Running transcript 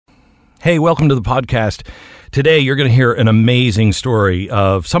Hey, welcome to the podcast. Today, you're going to hear an amazing story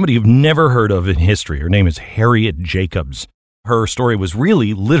of somebody you've never heard of in history. Her name is Harriet Jacobs. Her story was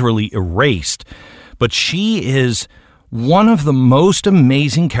really, literally erased, but she is one of the most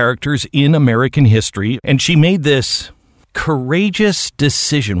amazing characters in American history, and she made this courageous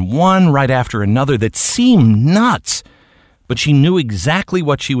decision, one right after another, that seemed nuts, but she knew exactly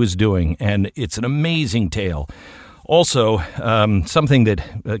what she was doing, and it's an amazing tale. Also, something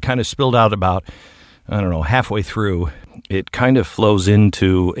that kind of spilled out about, halfway through. It kind of flows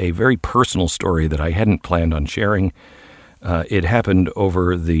into a very personal story that I hadn't planned on sharing. It happened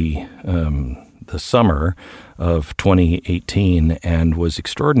over the summer of 2018 and was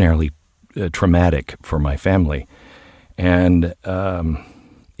extraordinarily traumatic for my family. And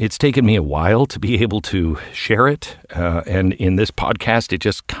it's taken me a while to be able to share it. And in this podcast, it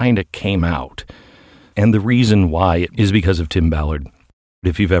just kind of came out. And the reason why is because of Tim Ballard.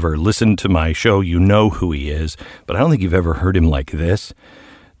 If you've ever listened to my show, you know who he is, but I don't think you've ever heard him like this.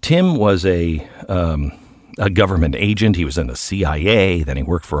 Tim was a government agent. He was in the CIA, then he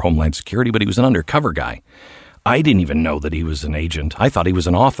worked for Homeland Security, but he was an undercover guy. I didn't even know that he was an agent. I thought he was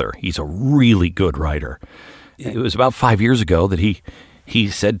an author. He's a really good writer. It was about 5 years ago that he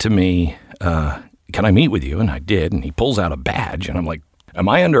said to me, can I meet with you? And I did, and he pulls out a badge, and I'm like, am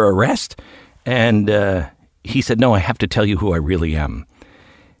I under arrest? And he said, no, I have to tell you who I really am.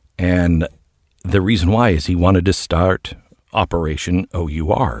 And the reason why is he wanted to start Operation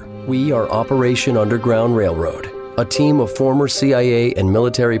OUR. We are Operation Underground Railroad, a team of former CIA and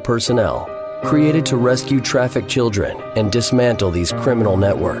military personnel created to rescue trafficked children and dismantle these criminal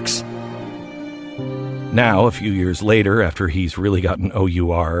networks. Now, a few years later, after he's really gotten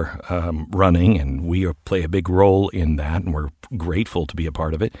OUR running, and we play a big role in that, and we're grateful to be a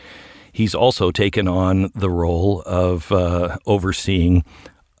part of it, he's also taken on the role of overseeing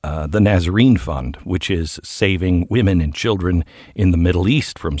the Nazarene Fund, which is saving women and children in the Middle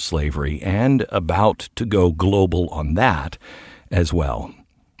East from slavery, and about to go global on that as well.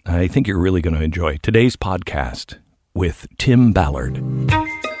 I think you're really going to enjoy today's podcast with Tim Ballard.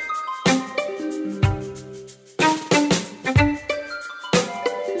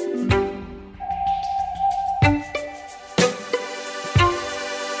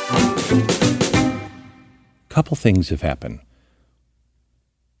 Couple things have happened.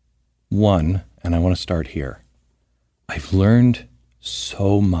 One, and I want to start here, I've learned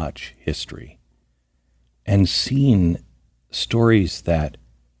so much history and seen stories that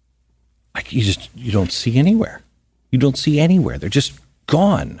you don't see anywhere. You don't see anywhere. They're just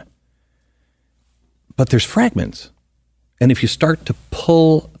gone. But there's fragments. And if you start to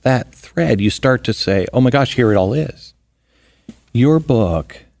pull that thread, you start to say, oh my gosh, here it all is. Your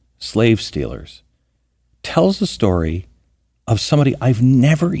book, Slave Stealers, tells the story of somebody I've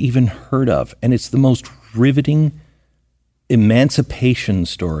never even heard of, and it's the most riveting emancipation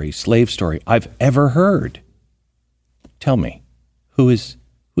story, slave story I've ever heard. Tell me, who is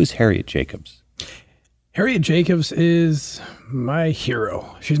Harriet Jacobs? Harriet Jacobs is my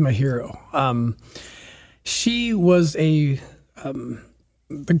hero. She's my hero. She was one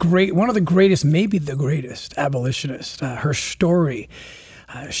of the greatest, maybe the greatest abolitionist. Her story,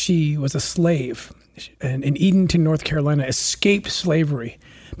 she was a slave in Edenton, North Carolina, escaped slavery,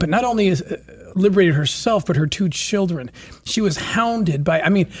 but not only liberated herself, but her two children. She was hounded by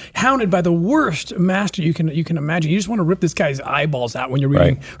the worst master you can imagine. You just want to rip this guy's eyeballs out when you're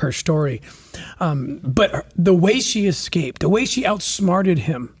reading her story. But the way she escaped, the way she outsmarted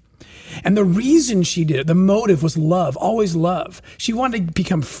him, and the reason she did it, the motive was love, always love. She wanted to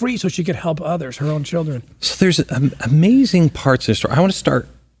become free so she could help others, her own children. So there's amazing parts of the story. I want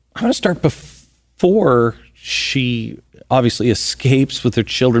to start before she obviously escapes with her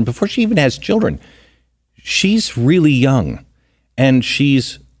children, before she even has children. She's really young, and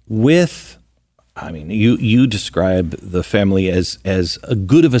she's with, you describe the family as a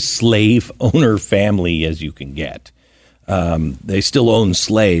good of a slave owner family as you can get. They still own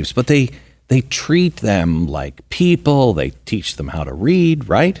slaves, but they treat them like people. They teach them how to read,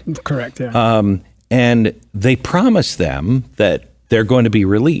 right? Correct, yeah. And they promise them that they're going to be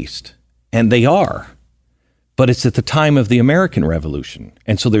released. And they are, but it's at the time of the American Revolution,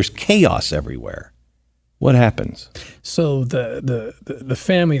 and so there's chaos everywhere. What happens? So the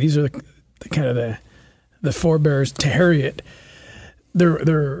family, these are the forebears to Harriet.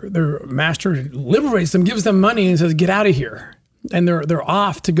 Their master liberates them, gives them money, and says, "Get out of here." And they're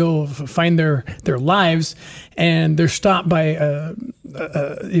off to go find their lives, and they're stopped by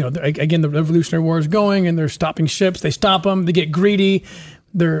again, the Revolutionary War is going, and they're stopping ships. They stop them. They get greedy.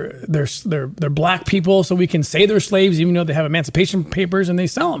 They're black people, so we can say they're slaves, even though they have emancipation papers, and they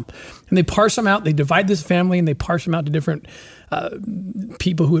sell them. And they parse them out. They divide this family, and they parse them out to different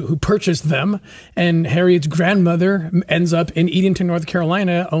people who purchased them. And Harriet's grandmother ends up in Edenton, North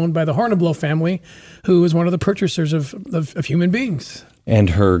Carolina, owned by the Horniblow family, who was one of the purchasers of human beings.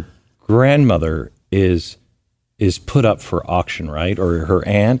 And her grandmother is put up for auction, right? Or her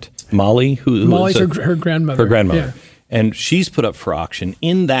aunt, Molly? Molly's her grandmother. Her grandmother. Yeah. And she's put up for auction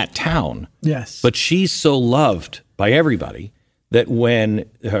in that town. Yes. But she's so loved by everybody that when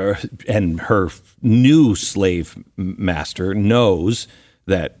her new slave master knows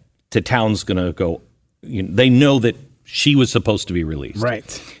that the town's going to go, they know that she was supposed to be released.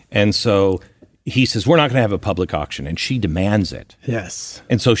 Right. And so he says, we're not going to have a public auction. And she demands it. Yes.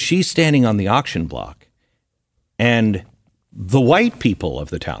 And so she's standing on the auction block. And the white people of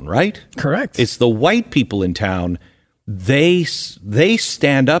the town, right? Correct. It's the white people in town. They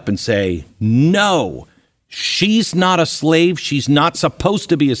stand up and say, no, she's not a slave. She's not supposed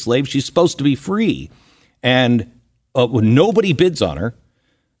to be a slave. She's supposed to be free. And nobody bids on her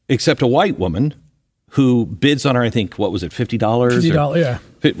except a white woman who bids on her, I think, what was it, $50? $50, yeah.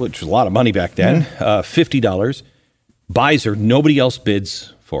 Which was a lot of money back then. Yeah. $50. Buys her. Nobody else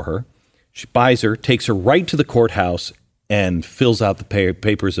bids for her. She buys her, takes her right to the courthouse, and fills out the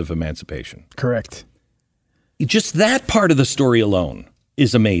papers of emancipation. Correct. Just that part of the story alone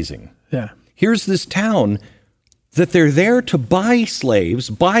is amazing. Yeah. Here's this town that they're there to buy slaves,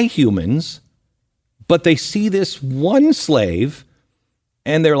 buy humans, but they see this one slave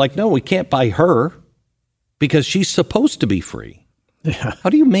and they're like, no, we can't buy her because she's supposed to be free. Yeah. How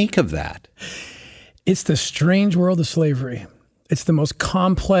do you make of that? It's the strange world of slavery. It's the most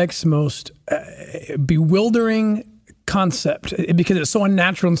complex, most bewildering concept because it's so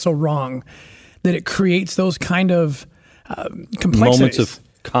unnatural and so wrong that it creates those kind of complexities. Moments of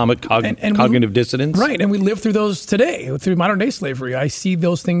cognitive dissonance. Right, and we live through those today, through modern day slavery. I see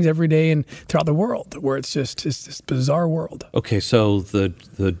those things every day and throughout the world where it's this bizarre world. Okay, so the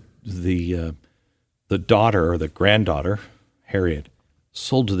daughter or the granddaughter, Harriet,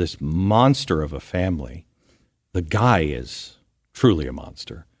 sold to this monster of a family. The guy is truly a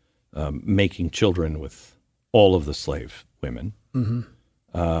monster, making children with all of the slave women.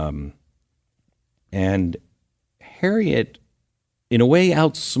 Mm-hmm. And Harriet, in a way,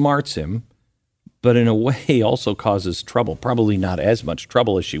 outsmarts him, but in a way also causes trouble. Probably not as much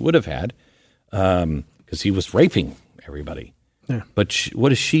trouble as she would have had, because he was raping everybody. Yeah. But what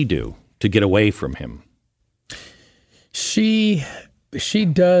does she do to get away from him? She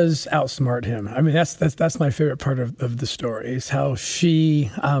does outsmart him. I mean, that's my favorite part of the story is how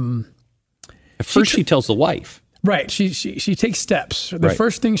she. At first, she tells the wife. Right. She takes steps. The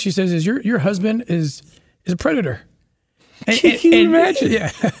first thing she says is, "Your husband is a predator." And, Can you imagine?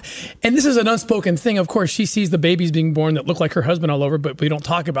 Yeah. And this is an unspoken thing. Of course, she sees the babies being born that look like her husband all over, but we don't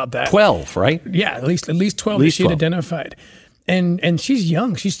talk about that. 12, right? Yeah, at least 12 that she had identified. And she's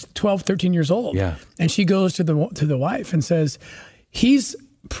young. She's 12, 13 years old. Yeah. And she goes to the wife and says, "He's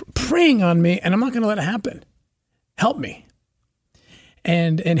preying on me, and I'm not going to let it happen. Help me."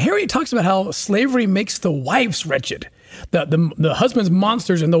 And Harriet talks about how slavery makes the wives wretched, the husband's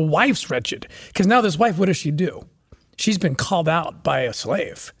monsters and the wife's wretched. Because now this wife, what does she do? She's been called out by a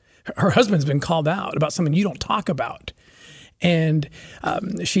slave. Her husband's been called out about something you don't talk about. And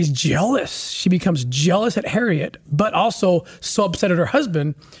she's jealous. She becomes jealous at Harriet, but also so upset at her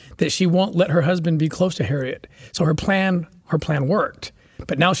husband that she won't let her husband be close to Harriet. So her plan worked.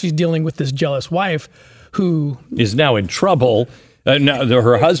 But now she's dealing with this jealous wife who is now in trouble. Now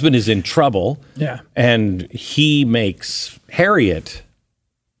her husband is in trouble. Yeah. And he makes Harriet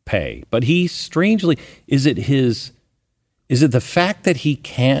pay. But he strangely, is it the fact that he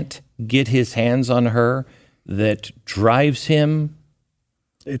can't get his hands on her that drives him?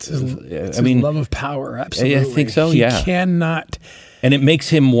 It's his love of power, absolutely. I think so, He cannot. And it makes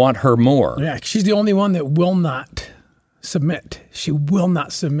him want her more. Yeah, she's the only one that will not submit. She will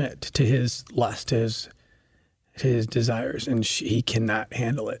not submit to his lust, to his desires, and he cannot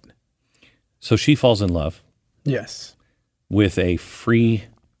handle it. So she falls in love. Yes. With a free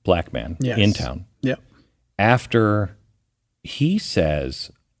black man in town. Yep. After he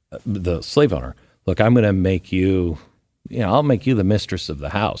says, the slave owner, look, I'm going to make you, I'll make you the mistress of the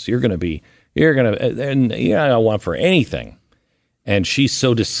house. And I don't want for anything. And she's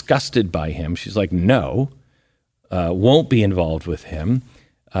so disgusted by him. She's like, no, won't be involved with him.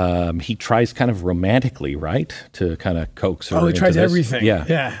 He tries kind of romantically, right, to kind of coax her. Oh, he tries everything.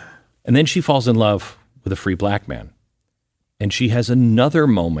 Yeah. And then she falls in love with a free black man. And she has another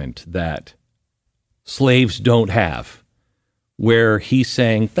moment that slaves don't have, where he's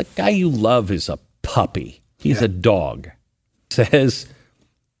saying, the guy you love is a puppy. He's a dog. Says,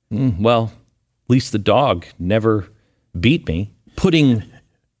 well, at least the dog never beat me. Putting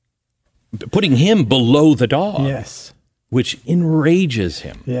him below the dog. Yes. Which enrages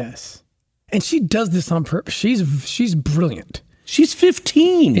him. Yes. And she does this on purpose. She's brilliant. She's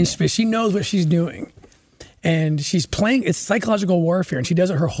 15. And she knows what she's doing. And she's playing, it's psychological warfare, and she does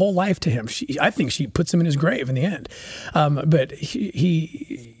it her whole life to him. I think she puts him in his grave in the end. But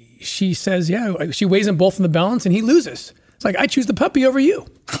she says, she weighs them both in the balance, and he loses. It's like, I choose the puppy over you.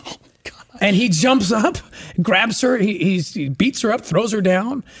 Oh, God. And he jumps up, grabs her, he beats her up, throws her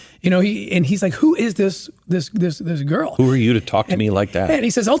down. He's like, who is this girl? Who are you to talk to me like that? And he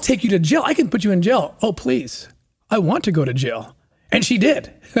says, I'll take you to jail. I can put you in jail. Oh, please. I want to go to jail. And she did,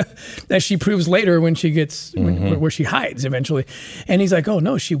 as she proves later when she gets, where she hides eventually. And he's like, oh,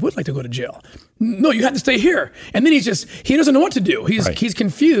 no, she would like to go to jail. No, you have to stay here. And then he doesn't know what to do. He's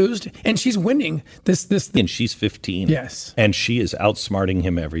confused, and she's winning this. And she's 15. Yes. And she is outsmarting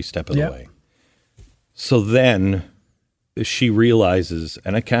him every step of the way. So then she realizes,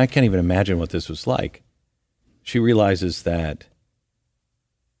 and I can't even imagine what this was like. She realizes that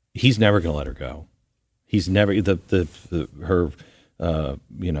he's never going to let her go. He's never, her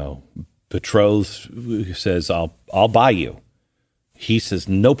betrothed says, I'll buy you. He says,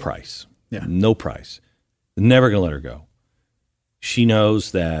 no price. Yeah. No price. Never going to let her go. She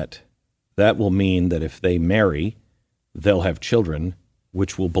knows that will mean that if they marry, they'll have children,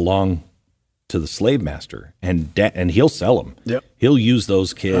 which will belong to the slave master, and he'll sell them. Yep. He'll use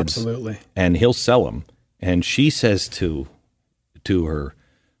those kids. Absolutely. And he'll sell them. And she says to her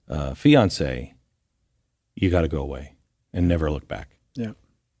fiance, you got to go away and never look back. Yeah.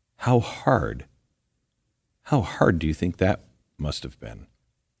 How hard do you think that must have been?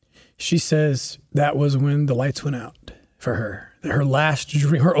 She says that was when the lights went out for her. Her last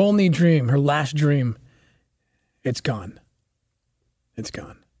dream, her only dream, her last dream, it's gone. It's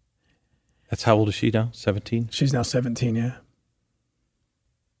gone. That's how old is she now? 17? She's now 17, yeah.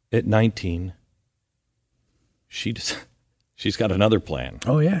 At 19, she's got another plan.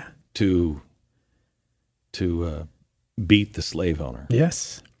 Oh, yeah. To beat the slave owner.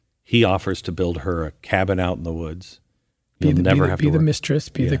 Yes. He offers to build her a cabin out in the woods. Be the mistress,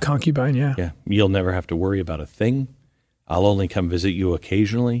 be the concubine, yeah. Yeah. You'll never have to worry about a thing. I'll only come visit you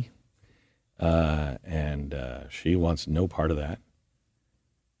occasionally. And she wants no part of that.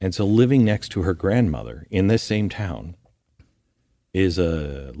 And so living next to her grandmother in this same town is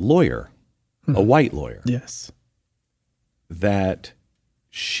a lawyer, a white lawyer. Yes. That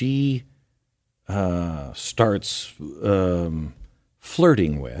she starts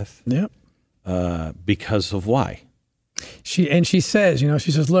flirting with. Yep. Because of why? She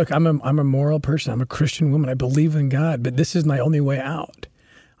says, look, I'm a moral person. I'm a Christian woman. I believe in God, but this is my only way out.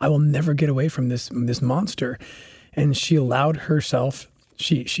 I will never get away from this monster. And she allowed herself.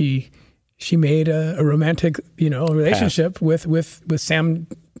 She made a romantic, relationship with Sam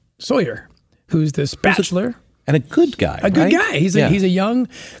Sawyer, who's this bachelor. And a good guy. A good guy. He's a young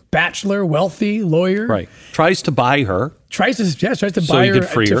bachelor, wealthy lawyer. Right. Tries to buy her. Tries to so buy he her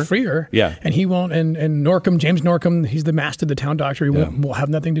could free her. Yeah. And he won't. And James Norcom, he's the master, the town doctor. He won't have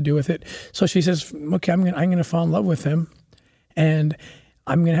nothing to do with it. So she says, okay, I'm gonna fall in love with him, and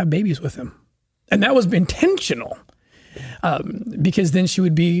I'm gonna have babies with him. And that was intentional. Because then she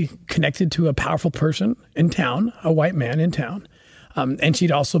would be connected to a powerful person in town, a white man in town. And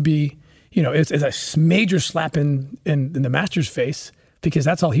she'd also be, it's a major slap in the master's face, because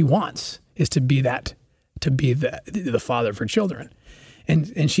that's all he wants, is to be the father for children.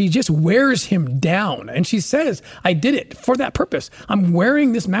 And she just wears him down. And she says, I did it for that purpose. I'm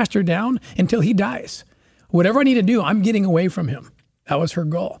wearing this master down until he dies. Whatever I need to do, I'm getting away from him. That was her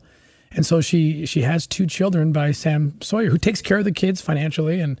goal. And so she has 2 children by Sam Sawyer, who takes care of the kids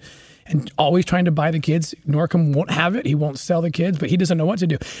financially and always trying to buy the kids. Norcom won't have it. He won't sell the kids, but he doesn't know what to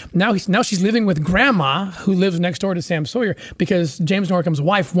do. Now she's living with Grandma, who lives next door to Sam Sawyer, because James Norcom's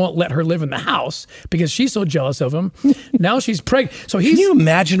wife won't let her live in the house because she's so jealous of him. Now she's pregnant. So can you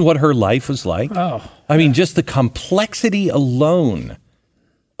imagine what her life was like? Oh, I mean, just the complexity alone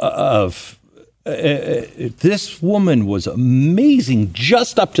of... this woman was amazing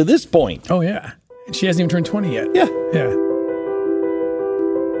just up to this point. Oh, yeah. And she hasn't even turned 20 yet. Yeah. Yeah.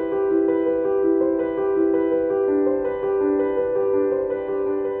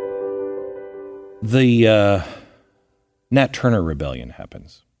 The Nat Turner Rebellion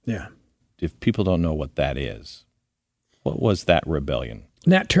happens. Yeah. If people don't know what that is, what was that rebellion?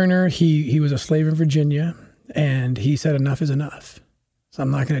 Nat Turner, he was a slave in Virginia, and he said enough is enough. So I'm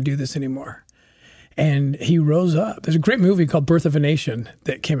not going to do this anymore. And he rose up. There's a great movie called Birth of a Nation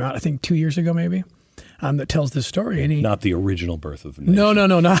that came out, I think, 2 years ago, maybe, that tells this story. And not the original Birth of a Nation. No,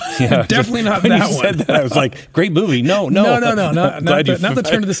 definitely not when that you one. Said that, I was like, great movie. No, not the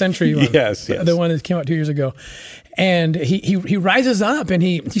turn of the century one. Yes. The one that came out 2 years ago. And he rises up and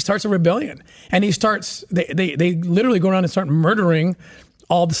he starts a rebellion. And they literally go around and start murdering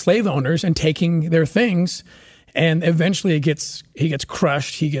all the slave owners and taking their things. And eventually he gets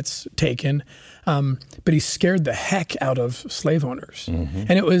crushed, he gets taken. But he scared the heck out of slave owners. Mm-hmm.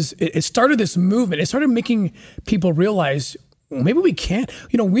 And it started this movement. It started making people realize, well, maybe we can't,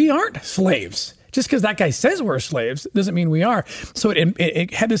 we aren't slaves. Just because that guy says we're slaves doesn't mean we are. So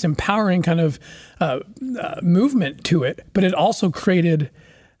it had this empowering kind of movement to it, but it also created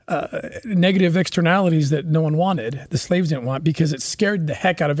negative externalities that no one wanted. The slaves didn't want, because it scared the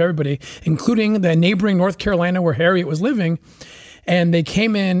heck out of everybody, including the neighboring North Carolina where Harriet was living. And they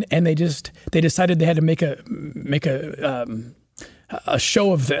came in and they decided they had to make a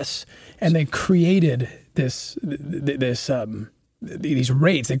show of this, and they created these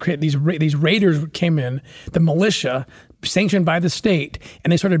raids. They created these raiders came in, the militia sanctioned by the state,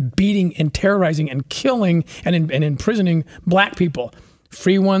 and they started beating and terrorizing and killing and imprisoning black people,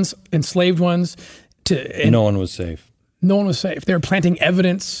 free ones, enslaved ones. No one was safe. No one was safe. They were planting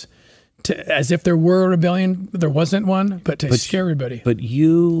evidence as if there were a rebellion. There wasn't one, but to scare everybody. But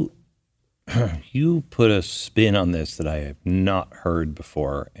you put a spin on this that I have not heard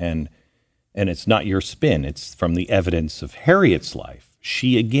before, and it's not your spin. It's from the evidence of Harriet's life.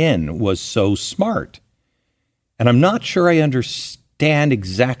 She, again, was so smart. And I'm not sure I understand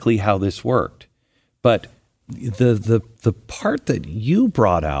exactly how this worked. But the part that you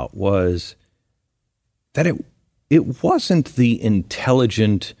brought out was that it wasn't the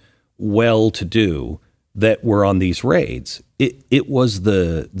intelligent, well-to-do that were on these raids. It was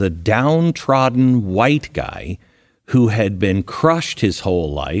the downtrodden white guy who had been crushed his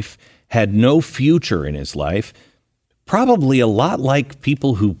whole life, had no future in his life, probably a lot like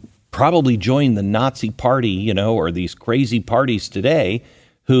people who probably joined the Nazi party, or these crazy parties today,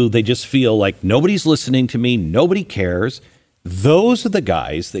 who they just feel like nobody's listening to me, nobody cares. Those are the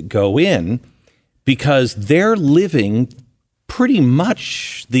guys that go in because they're living pretty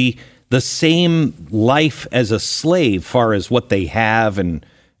much the same life as a slave, far as what they have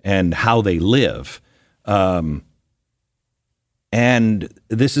and how they live. And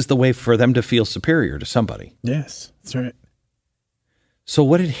this is the way for them to feel superior to somebody. Yes, that's right. So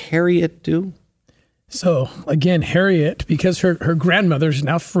what did Harriet do? So again, Harriet, because her grandmother's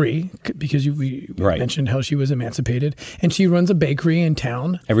now free, because we mentioned how she was emancipated, and she runs a bakery in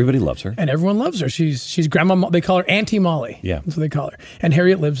town. Everybody loves her, and everyone loves her. She's Grandma. They call her Auntie Molly. Yeah, that's what they call her. And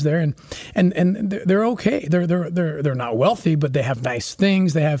Harriet lives there, and they're okay. They're not wealthy, but they have nice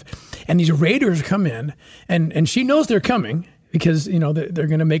things. And these raiders come in, and she knows they're coming, because they're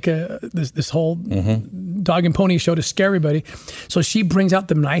going to make this whole dog and pony show to scare everybody. So she brings out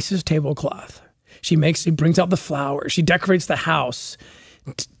the nicest tablecloth. She brings out the flowers. She decorates the house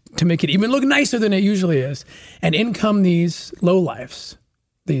to make it even look nicer than it usually is. And in come these lowlifes,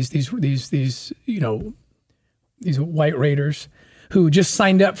 these white raiders who just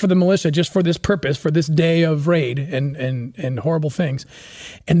signed up for the militia just for this purpose, for this day of raid and horrible things.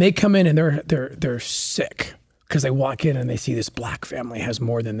 And they come in and they're sick, because they walk in and they see this black family has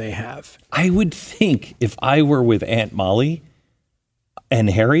more than they have. I would think if I were with Aunt Molly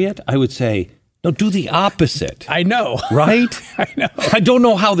and Harriet, I would say, no, do the opposite. I know. Right? I know. I don't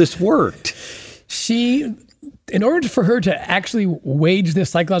know how this worked. In order for her to actually wage this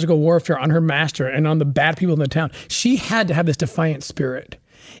psychological warfare on her master and on the bad people in the town, she had to have this defiant spirit.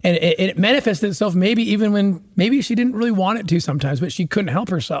 And it manifested itself maybe even when maybe she didn't really want it to sometimes, but she couldn't help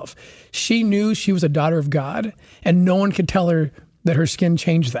herself. She knew she was a daughter of God, and no one could tell her that her skin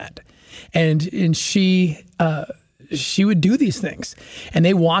changed that. And she would do these things. And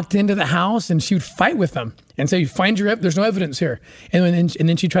they walked into the house and she would fight with them and say, there's no evidence here. And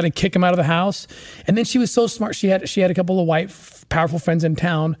then she'd try to kick them out of the house. And then she was so smart. She had a couple of white, powerful friends in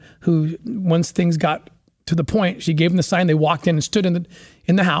town who, once things got to the point, she gave them the sign. They walked in and stood in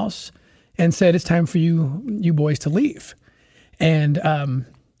the house and said, "It's time for you boys to leave." And then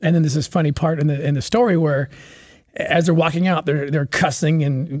there's this funny part in the story where, as they're walking out, they're cussing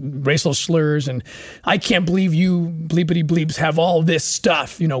and racial slurs, and "I can't believe you bleepity bleeps have all this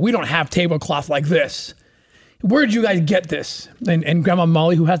stuff. We don't have tablecloth like this. Where'd you guys get this?" And Grandma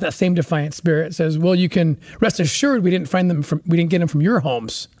Molly, who has that same defiant spirit, says, "Well, you can rest assured we didn't get them from your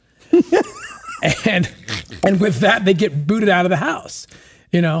homes." and with that, they get booted out of the house.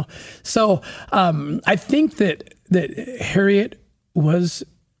 So I think that Harriet was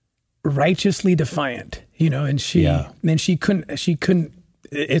righteously defiant, and she couldn't,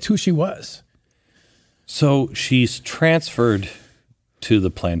 it's who she was. So she's transferred to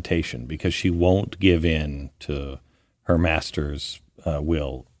the plantation because she won't give in to her master's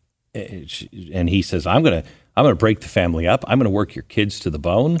will. And he says, I'm going to break the family up. I'm going to work your kids to the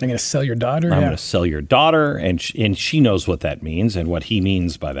bone. I'm going to sell your daughter. I'm going to sell your daughter. And she knows what that means and what he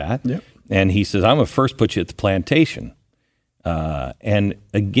means by that. Yep. And he says, I'm going to first put you at the plantation. And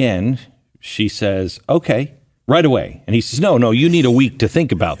again, she says, okay, right away. And he says, no, you need a week to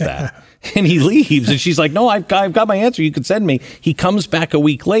think about that. And he leaves. And she's like, no, I've got my answer. You can send me. He comes back a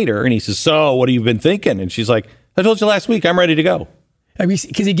week later and he says, so what have you been thinking? And she's like, I told you last week, I'm ready to go.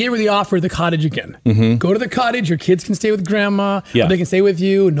 Because he gave her the offer of the cottage again. Mm-hmm. Go to the cottage. Your kids can stay with grandma. Yeah. Or they can stay with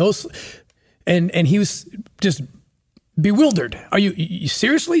you. And he was just bewildered. Are you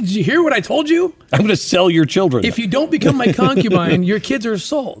seriously? Did you hear what I told you? I'm going to sell your children. If you don't become my concubine, your kids are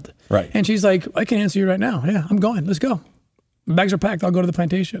sold. Right. And she's like, I can answer you right now. Yeah, I'm going. Let's go. My bags are packed. I'll go to the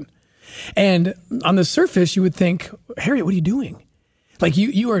plantation. And on the surface, you would think, Harriet, what are you doing? Like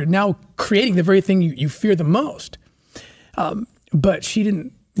you are now creating the very thing you fear the most. But she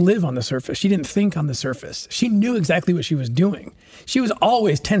didn't live on the surface. She didn't think on the surface. She knew exactly what she was doing. She was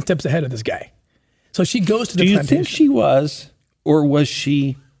always 10 steps ahead of this guy. So she goes to the plantation. Do you think she was, or was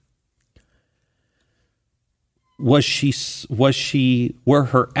she, were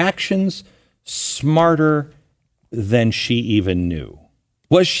her actions smarter than she even knew?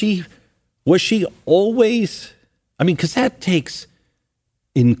 Was she always, because that takes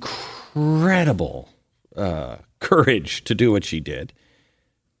incredible courage to do what she did.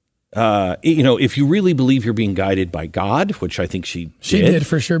 If you really believe you're being guided by God, which I think she did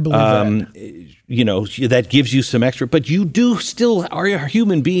for sure believe that. That gives you some extra, but you do still are a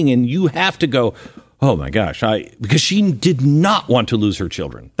human being and you have to go, oh my gosh, because she did not want to lose her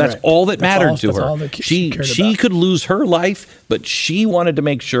children. That's right. All that mattered to her. She could lose her life, but she wanted to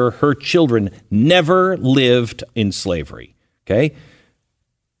make sure her children never lived in slavery. Okay.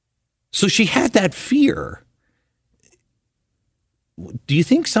 So she had that fear. Do you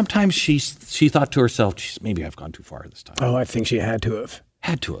think sometimes she thought to herself, maybe I've gone too far this time? Oh, I think she had to have.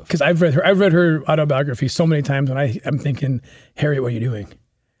 Had to have. Because I've read her autobiography so many times, and I'm thinking, Harriet, what are you doing?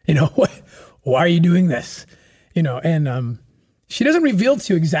 Why are you doing this? And she doesn't reveal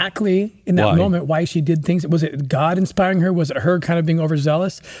to you exactly in that moment why she did things. Was it God inspiring her? Was it her kind of being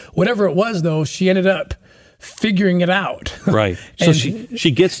overzealous? Whatever it was, though, she ended up figuring it out. Right. So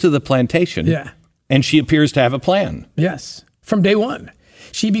she gets to the plantation. Yeah. And she appears to have a plan. Yes. From day one,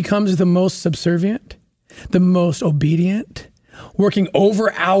 she becomes the most subservient, the most obedient, working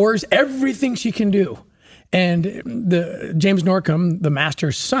over hours, everything she can do. And James Norcom, the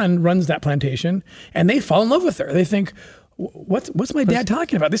master's son, runs that plantation, and they fall in love with her. They think, what's my dad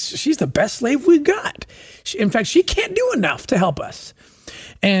talking about? She's the best slave we've got. In fact, she can't do enough to help us.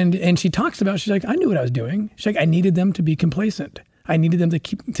 And she talks about, she's like, I knew what I was doing. She's like, I needed them to be complacent. I needed them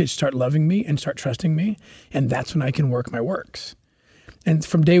to start loving me and start trusting me, and that's when I can work my works. And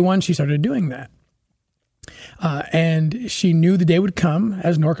from day one, she started doing that. And she knew the day would come,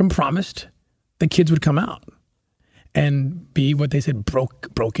 as Norcom promised, the kids would come out and be what they said,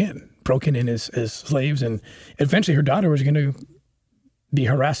 broken in as slaves. And eventually her daughter was going to be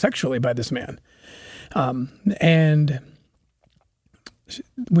harassed sexually by this man. And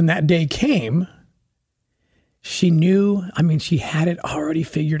when that day came, she knew, she had it already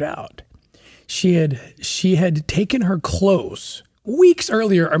figured out. She had taken her clothes weeks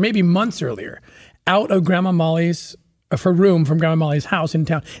earlier, or maybe months earlier, out of her room from Grandma Molly's house in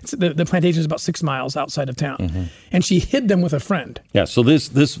town. The plantation is about 6 miles outside of town. Mm-hmm. And she hid them with a friend. Yeah, so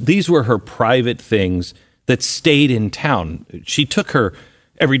these were her private things that stayed in town. She took her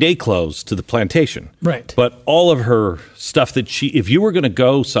everyday clothes to the plantation. Right. But all of her stuff if you were going to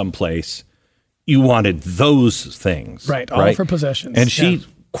go someplace, you wanted those things. Right, all of her possessions. And she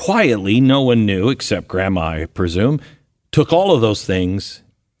quietly, no one knew except Grandma, I presume, took all of those things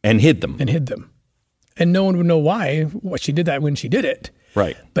and hid them. And no one would know why she did that when she did it.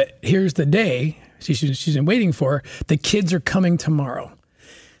 Right. But here's the day she's been waiting for. The kids are coming tomorrow.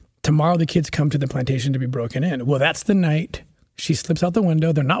 Tomorrow the kids come to the plantation to be broken in. Well, that's the night she slips out the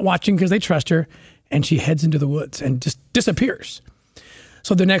window. They're not watching because they trust her. And she heads into the woods and just disappears.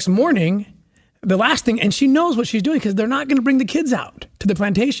 So the next morning, the last thing, and she knows what she's doing because they're not going to bring the kids out to the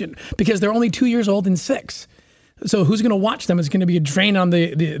plantation because they're only 2 years old and 6. So who's going to watch them? It's going to be a drain on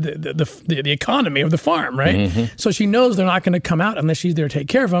the economy of the farm, right? Mm-hmm. So she knows they're not going to come out unless she's there to take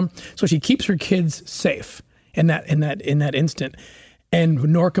care of them. So she keeps her kids safe in that instant. And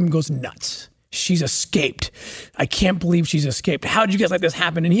Norcom goes nuts. she's escaped. I can't believe she's escaped. How did you guys let this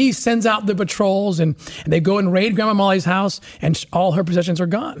happen? And he sends out the patrols, and they go and raid Grandma Molly's house, and all her possessions are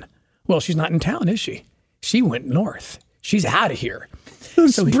gone. Well, she's not in town, is she? She went north. She's out of here.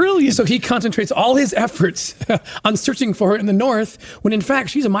 That's brilliant. So he concentrates all his efforts on searching for her in the north, when in fact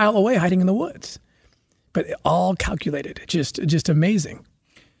she's a mile away hiding in the woods. But all calculated, just amazing.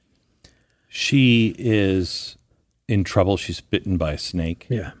 She is in trouble. She's bitten by a snake.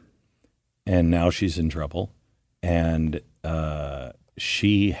 Yeah. And now she's in trouble. And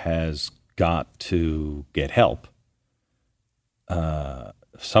she has got to get help.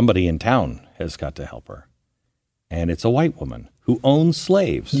 Somebody in town has got to help her. And it's a white woman who owns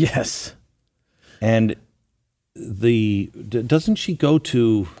slaves. Yes. And doesn't she go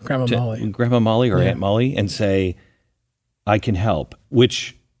to Grandma Molly or Aunt Molly and say, I can help,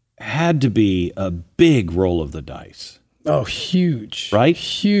 which had to be a big roll of the dice. Oh, huge. Right?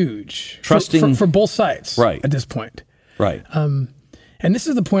 Huge. Trusting. For both sides. Right. At this point. Right. And this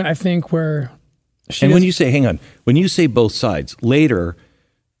is the point, I think, where when you say, hang on, when you say both sides, later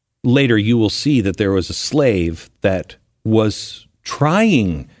you will see that there was a slave that was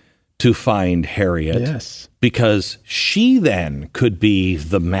trying to find Harriet. Yes. Because she then could be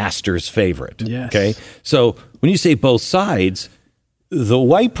the master's favorite. Yes. Okay. So when you say both sides, the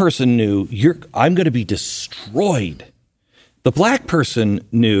white person knew I'm going to be destroyed. The black person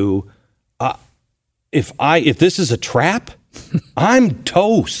knew if this is a trap, I'm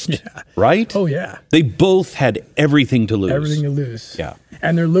toast. Yeah. Right? Oh yeah. They both had everything to lose. Everything to lose. Yeah.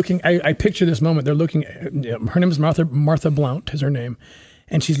 And they're looking. I picture this moment. They're looking. Her name is Martha Blount is her name,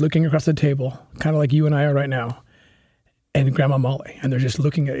 and she's looking across the table, kind of like you and I are right now, and Grandma Molly, and they're just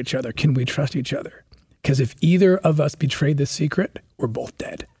looking at each other. Can we trust each other? Because if either of us betray this secret, we're both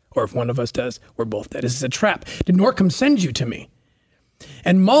dead. Or if one of us does, we're both dead. This is a trap. Did Norcom send you to me?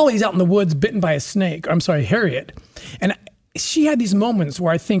 And Molly's out in the woods bitten by a snake. I'm sorry, Harriet. And she had these moments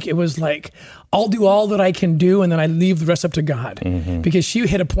where I think it was like, I'll do all that I can do, and then I leave the rest up to God. Mm-hmm. Because she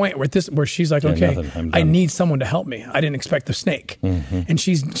hit a point where she's like, okay, I need someone to help me. I didn't expect the snake. Mm-hmm. And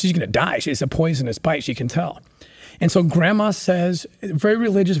she's going to die. She's a poisonous bite, she can tell. And so Grandma says, very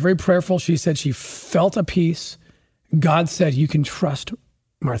religious, very prayerful, she said she felt a peace. God said, you can trust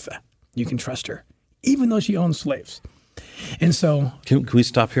Martha. You can trust her, even though she owns slaves. And so... Can we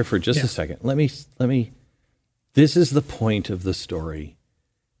stop here for just a second? Let me... This is the point of the story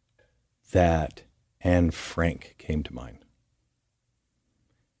that Anne Frank came to mind.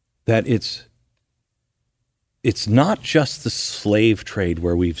 That it's not just the slave trade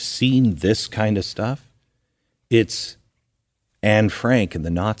where we've seen this kind of stuff. It's Anne Frank and the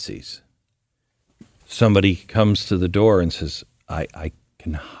Nazis. Somebody comes to the door and says, I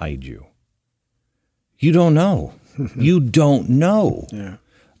can hide you. You don't know. You don't know. Yeah.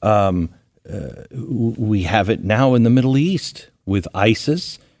 We have it now in the Middle East with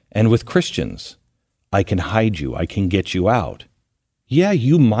ISIS and with Christians. I can hide you. I can get you out. Yeah,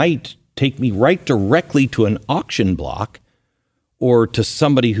 you might take me right directly to an auction block or to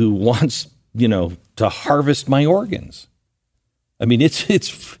somebody who wants, to harvest my organs. I mean, this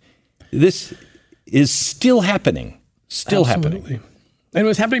is still happening. Still happening. And it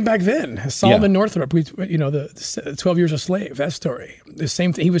was happening back then. Solomon Northrop, the 12 Years a Slave, that story. The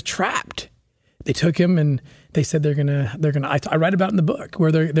same thing. He was trapped. They took him and they said they're gonna. I write about it in the book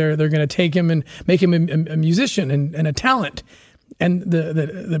where they're gonna take him and make him a musician and a talent. And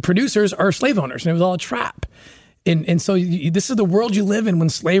the producers are slave owners, and it was all a trap. And so this is the world you live in when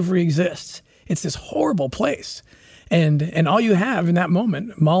slavery exists. It's this horrible place. And all you have in that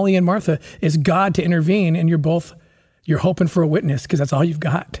moment, Molly and Martha, is God to intervene, and you're hoping for a witness because that's all you've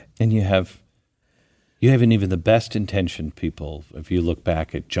got. And you haven't even the best intentioned people. If you look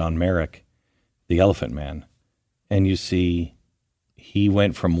back at John Merrick, the Elephant Man, and you see he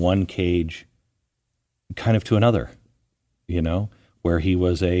went from one cage kind of to another, where he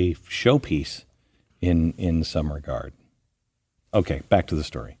was a showpiece in some regard. Okay, back to the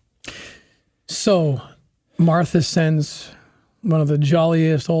story. So Martha sends one of the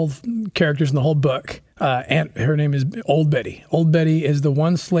jolliest old characters in the whole book. And her name is Old Betty. Old Betty is the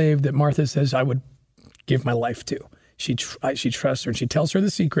one slave that Martha says I would give my life to. She trusts her, and she tells her the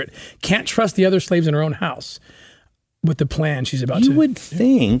secret. Can't trust the other slaves in her own house with the plan she's about to. You would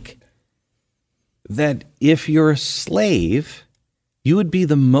think that if you're a slave, you would be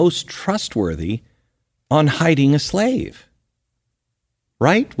the most trustworthy on hiding a slave.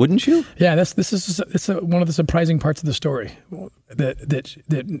 Right? Wouldn't you? Yeah, this is one of the surprising parts of the story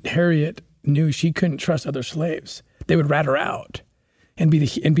that Harriet knew she couldn't trust other slaves. They would rat her out and be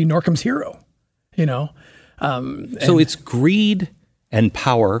Norcom's hero, So it's greed and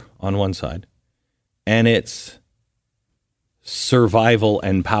power on one side, and it's survival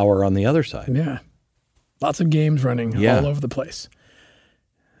and power on the other side. Yeah. Lots of games running all over the place.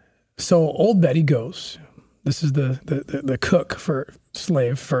 So old Betty goes. This is the cook for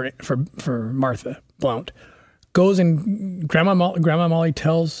Martha Blount. Goes and Grandma Molly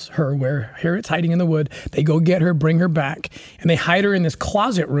tells her where Harriet's hiding in the wood. They go get her, bring her back, and they hide her in this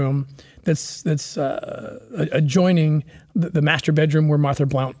closet room that's adjoining the master bedroom where Martha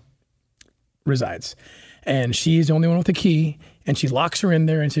Blount resides. And she's the only one with the key, and she locks her in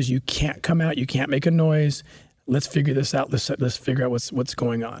there and says, "You can't come out. You can't make a noise. Let's figure this out. Let's figure out what's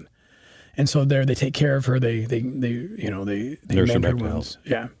going on." And so there they take care of her. They mend her wounds.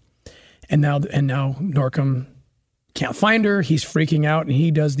 Yeah. And now Norcom can't find her. He's freaking out, and he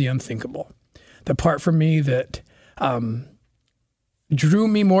does the unthinkable. The part for me that drew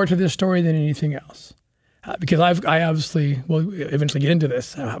me more to this story than anything else. Because I obviously will eventually get into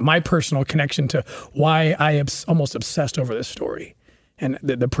this, my personal connection to why I almost obsessed over this story and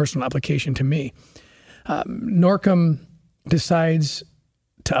the personal application to me. Norcom decides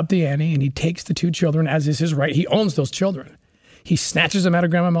to up the ante, and he takes the two children, as is his right. He owns those children. He snatches them out of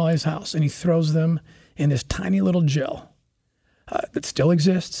Grandma Molly's house, and he throws them in this tiny little jail that still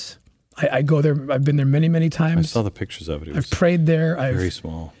exists. I go there. I've been there many, many times. I saw the pictures of it. I've prayed there. Very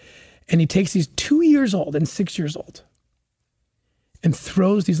small. And he takes these 2 years old and 6 years old and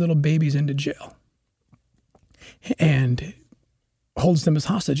throws these little babies into jail and holds them as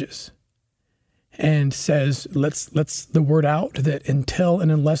hostages and says, let's the word out that until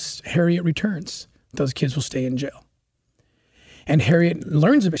and unless Harriet returns, those kids will stay in jail. And Harriet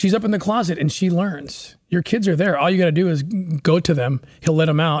learns of it. She's up in the closet and she learns. Your kids are there. All you got to do is go to them. He'll let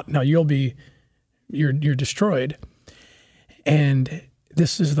them out. Now you're destroyed. And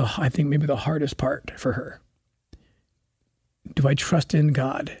this is I think maybe the hardest part for her. Do I trust in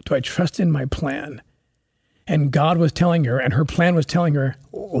God? Do I trust in my plan? And God was telling her, and her plan was telling her,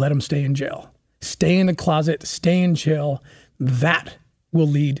 let them stay in jail. Stay in the closet, stay in jail. That will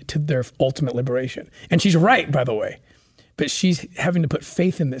lead to their ultimate liberation. And she's right, by the way. But she's having to put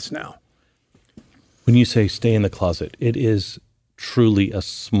faith in this now. When you say stay in the closet, it is truly a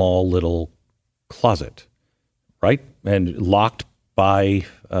small little closet, right? And locked by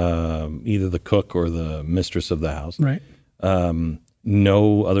either the cook or the mistress of the house. Right.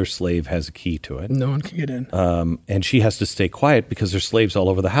 No other slave has a key to it. No one can get in. And she has to stay quiet because there's slaves all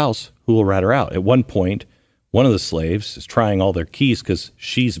over the house who will rat her out. At one point, one of the slaves is trying all their keys because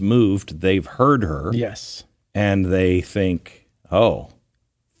she's moved. They've heard her. Yes. And they think, oh,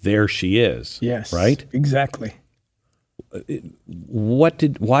 there she is. Yes. Right? Exactly. Why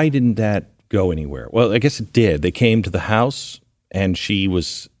didn't that go anywhere? Well, I guess it did. They came to the house and she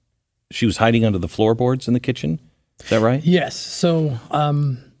was hiding under the floorboards in the kitchen. Is that right? Yes. So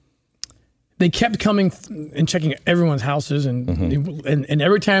they kept coming and checking everyone's houses, and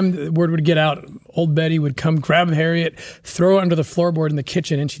every time the word would get out, old Betty would come grab Harriet, throw her under the floorboard in the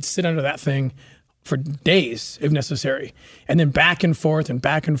kitchen, and she'd sit under that thing for days if necessary, and then back and forth and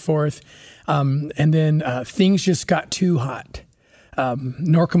back and forth. And then things just got too hot.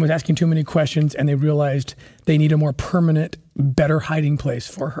 Norcom was asking too many questions, and they realized they need a more permanent, better hiding place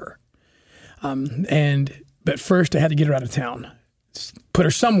for her. But first, I had to get her out of town, put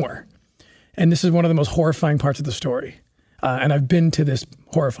her somewhere. And this is one of the most horrifying parts of the story. And I've been to this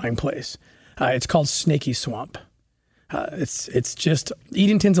horrifying place. It's called Snaky Swamp. It's just,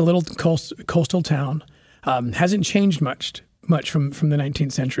 Edenton's a little coastal town. Hasn't changed much from the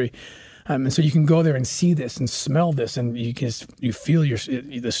 19th century. And so you can go there and see this and smell this, and you feel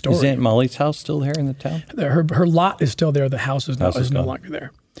the story. Is Aunt Molly's house still there in the town? Her lot is still there. The house is no longer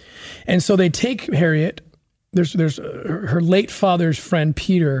there. And so they take Harriet. There's her late father's friend,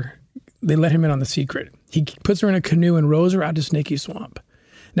 Peter. They let him in on the secret. He puts her in a canoe and rows her out to Snaky Swamp.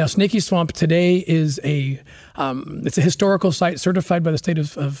 Now, Snaky Swamp today is it's a historical site certified by the state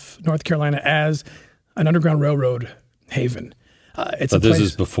of North Carolina as an Underground Railroad haven. This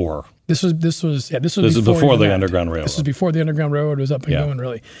is before. This was before the Underground Railroad. This was before the Underground Railroad was up and going,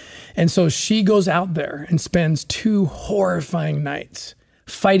 really. And so she goes out there and spends 2 horrifying nights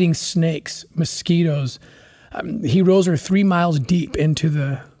fighting snakes, mosquitoes. He rows her 3 miles deep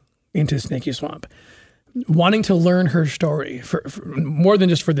into Snaky Swamp, wanting to learn her story for more than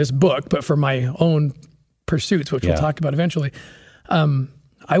just for this book, but for my own pursuits, which we'll talk about eventually.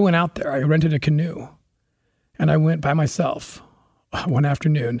 I went out there. I rented a canoe, and I went by myself one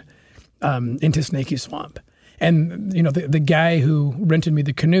afternoon into Snaky Swamp. And the guy who rented me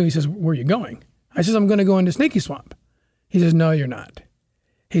the canoe, he says, "Where are you going?" I says, "I'm going to go into Snaky Swamp." He says, "No, you're not."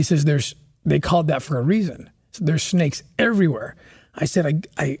 He says, "They called that for a reason. So there's snakes everywhere." I said,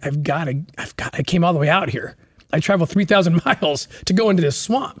 I've got God, I came all the way out here. I traveled 3,000 miles to go into this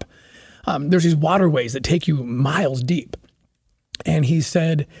swamp. There's these waterways that take you miles deep. And he's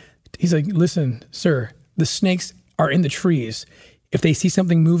like, listen, sir, the snakes are in the trees. If they see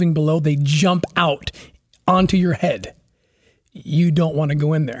something moving below, they jump out onto your head. You don't want to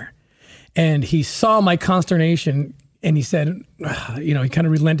go in there. And he saw my consternation, and he said, he kind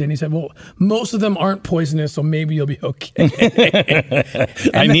of relented, and he said, well, most of them aren't poisonous, so maybe you'll be okay.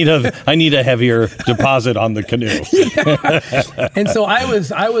 I need a heavier deposit on the canoe. Yeah. And so I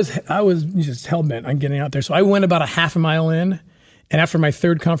was just hell-bent on getting out there. So I went about a half a mile in, and after my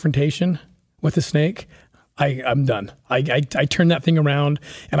third confrontation with the snake, I'm done. I turned that thing around,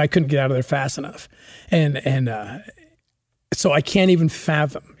 and I couldn't get out of there fast enough. And so I can't even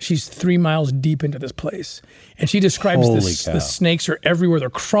fathom. She's 3 miles deep into this place. And she describes the snakes are everywhere. They're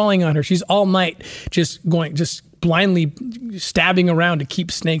crawling on her. She's all night just blindly stabbing around to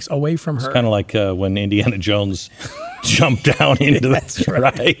keep snakes away from her. It's kind of like when Indiana Jones jumped down into That's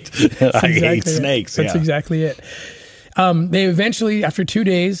right. I hate snakes. That's exactly it. They eventually, after 2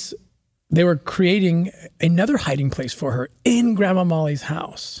 days, they were creating another hiding place for her in Grandma Molly's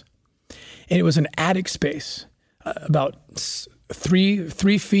house. And it was an attic space, about 3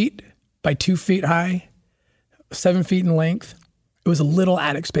 feet by 2 feet high, 7 feet in length. It was a little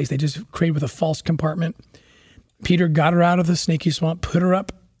attic space they just created with a false compartment. Peter got her out of the snaky swamp, put her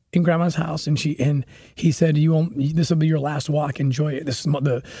up in Grandma's house, and he said, this will be your last walk. Enjoy it. This is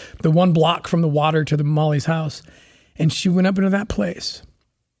the 1 block from the water to the Molly's house. And she went up into that place.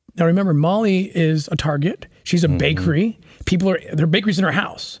 Now remember, Molly is a target. She's a bakery. There are bakeries in her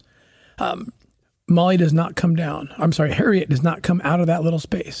house. Molly does not come down. I'm sorry, Harriet does not come out of that little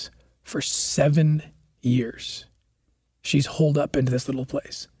space for 7 years. She's holed up into this little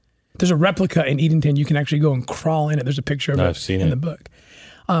place. There's a replica in Edenton. You can actually go and crawl in it. There's a picture of it in the book.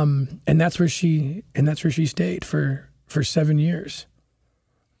 And that's where she stayed for 7 years.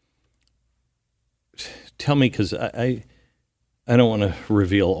 Tell me, because I don't want to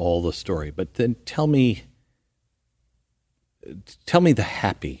reveal all the story, but then tell me the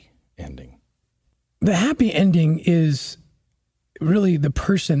happy ending. The happy ending is really the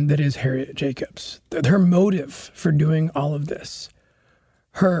person that is Harriet Jacobs. Her motive for doing all of this,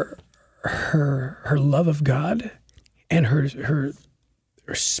 her love of God, and her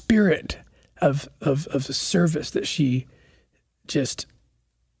spirit of service that she just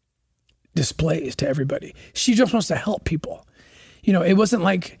displays to everybody. She just wants to help people. It wasn't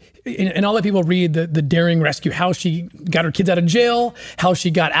like, and all that people read the daring rescue, how she got her kids out of jail, how she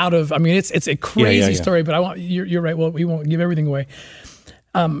got out of, it's a crazy story, but you're right. Well, we won't give everything away.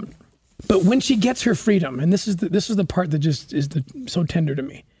 But when she gets her freedom, and this is the part that just is so tender to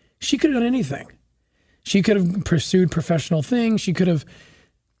me, she could have done anything. She could have pursued professional things. She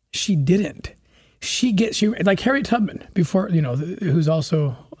didn't. She like Harriet Tubman before, who's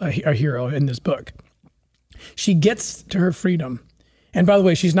also a hero in this book. She gets to her freedom. And by the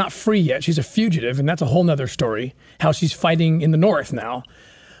way, she's not free yet. She's a fugitive, and that's a whole nother story, how she's fighting in the North now.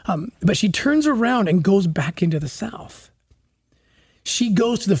 But she turns around and goes back into the South. She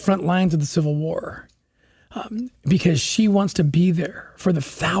goes to the front lines of the Civil War because she wants to be there for the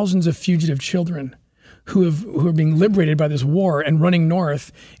thousands of fugitive children who are being liberated by this war and running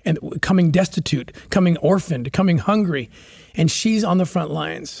north and coming destitute, coming orphaned, coming hungry. And she's on the front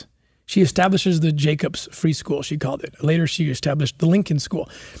lines. She establishes the Jacobs Free School, she called it. Later, she established the Lincoln School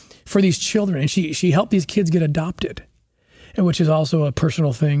for these children. And she helped these kids get adopted, which is also a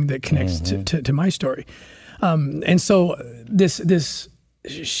personal thing that connects to my story. And so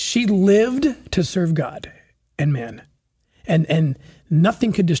she lived to serve God and man. And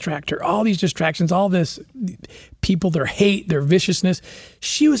nothing could distract her. All these distractions, all this people, their hate, their viciousness,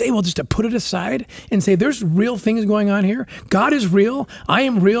 she was able just to put it aside and say, there's real things going on here. God is real. I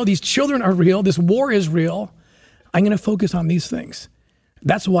am real. These children are real. This war is real. I'm going to focus on these things.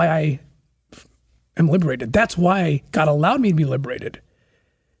 That's why I am liberated. That's why God allowed me to be liberated,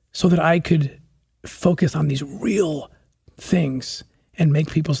 so that I could focus on these real things and make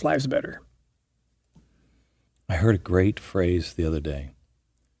people's lives better. I heard a great phrase the other day.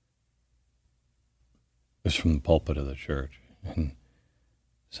 It was from the pulpit of the church. And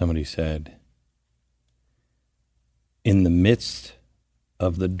somebody said, in the midst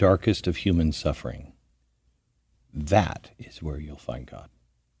of the darkest of human suffering, that is where you'll find God.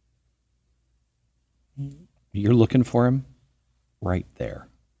 You're looking for him? Right there.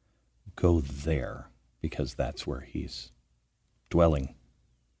 Go there, because that's where he's dwelling.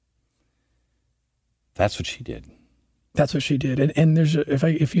 That's what she did. That's what she did. And there's,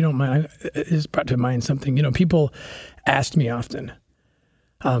 if you don't mind, it's brought to mind something. People asked me often,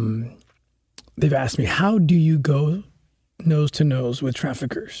 they've asked me, how do you go nose to nose with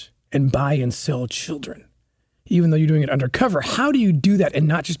traffickers and buy and sell children? Even though you're doing it undercover, how do you do that and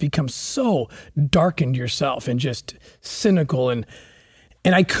not just become so darkened yourself and just cynical? And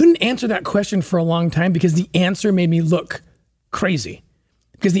I couldn't answer that question for a long time because the answer made me look crazy.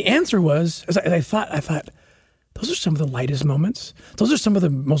 Because the answer was, as I thought, those are some of the lightest moments. Those are some of the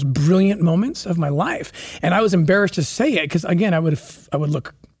most brilliant moments of my life. And I was embarrassed to say it because, again, I would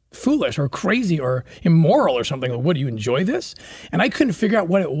look foolish or crazy or immoral or something. Like, what, do you enjoy this? And I couldn't figure out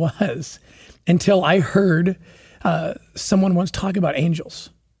what it was until I heard someone once talk about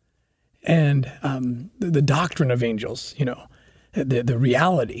angels and the doctrine of angels, the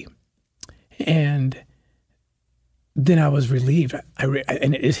reality. And then I was relieved.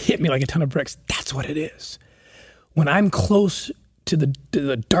 And it hit me like a ton of bricks. That's what it is. When I'm close to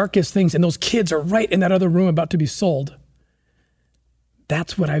the darkest things and those kids are right in that other room about to be sold,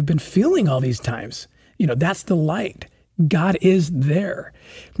 that's what I've been feeling all these times. That's the light. God is there.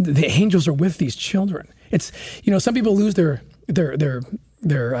 The angels are with these children. It's, some people lose their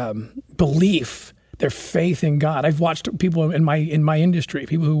belief, their faith in God. I've watched people in my industry,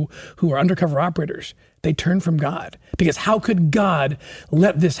 people who are undercover operators. They turn from God because how could God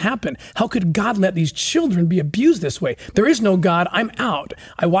let this happen? How could God let these children be abused this way? There is no God. I'm out.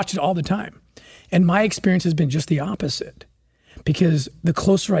 I watch it all the time. And my experience has been just the opposite, because the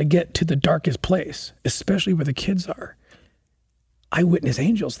closer I get to the darkest place, especially where the kids are, I witness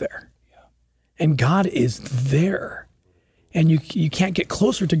angels there. And God is there. And you can't get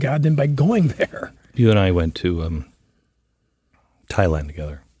closer to God than by going there. You and I went to Thailand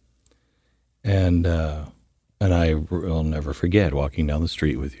together. And I will never forget walking down the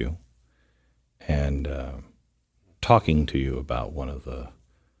street with you and talking to you about one of the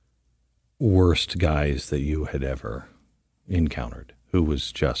worst guys that you had ever encountered, who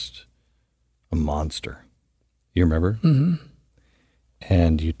was just a monster. You remember? Mm-hmm.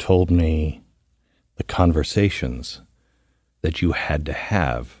 And you told me the conversations that you had to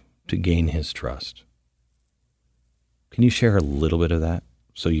have to gain his trust. Can you share a little bit of that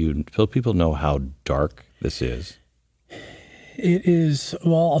so people know how dark this is? It is.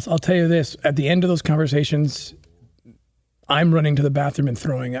 Well, I'll tell you this. At the end of those conversations, I'm running to the bathroom and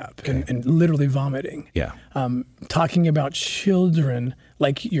throwing up and literally vomiting. Yeah. Talking about children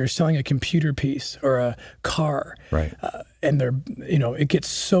like you're selling a computer piece or a car. Right. And they're, it gets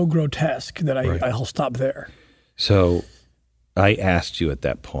so grotesque that I'll stop there. So I asked you at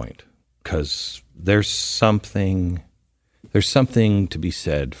that point because there's something to be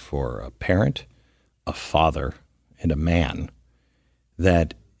said for a parent, a father, and a man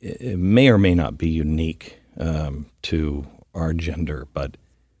that may or may not be unique to our gender. But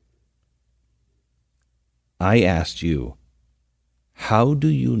I asked you, how do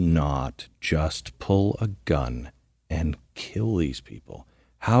you not just pull a gun and kill these people?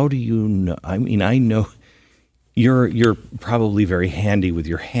 How do you know? I mean, I know you're probably very handy with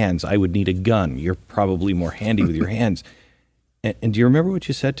your hands. I would need a gun. You're probably more handy with your hands. And do you remember what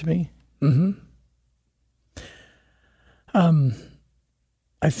you said to me? Mm-hmm.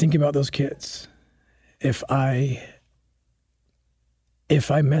 I think about those kids. If I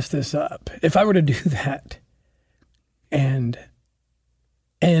mess this up, if I were to do that and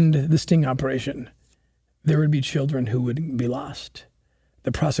end the sting operation, there would be children who would be lost.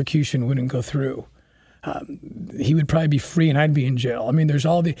 The prosecution wouldn't go through. He would probably be free and I'd be in jail. I mean,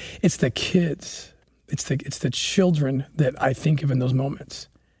 it's the kids. It's the children that I think of in those moments.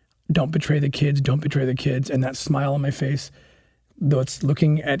 Don't betray the kids, don't betray the kids. And that smile on my face, though it's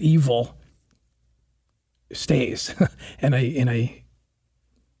looking at evil, stays. and I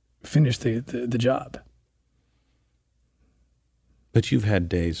finish the job. But you've had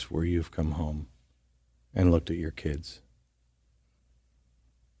days where you've come home and looked at your kids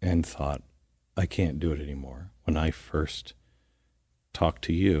and thought, I can't do it anymore. When I first talked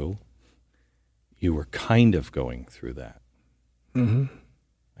to you, you were kind of going through that. Mm-hmm.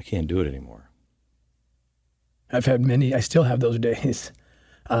 I can't do it anymore. I've had many. I still have those days.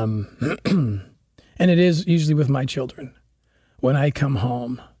 And it is usually with my children. When I come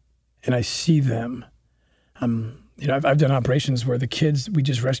home and I see them, I've done operations where the kids we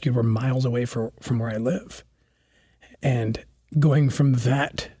just rescued were miles away from where I live. And going from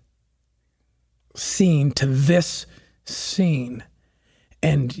that scene to this scene,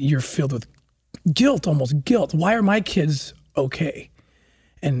 and you're filled with guilt, almost guilt. Why are my kids okay?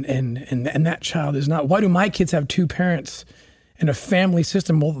 And that child is not. Why do my kids have two parents in a family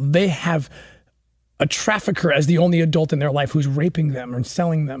system? Well, they have a trafficker as the only adult in their life who's raping them or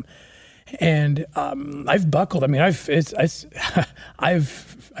selling them. And I've buckled. I mean,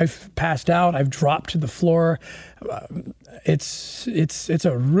 I've I've passed out. I've dropped to the floor. It's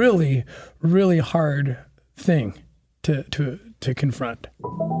a really, really hard thing to confront.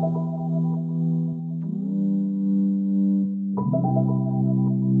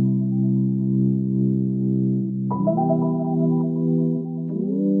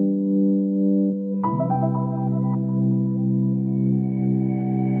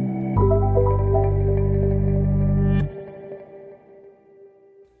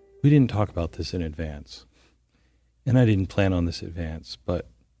 We didn't talk about this in advance, and I didn't plan on this in advance, but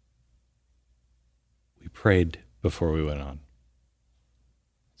we prayed before we went on.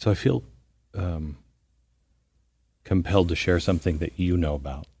 So I feel compelled to share something that you know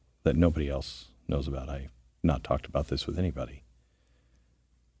about, that nobody else knows about. I've not talked about this with anybody.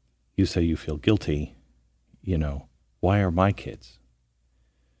 You say you feel guilty, why are my kids?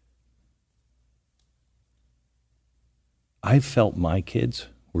 I've felt my kids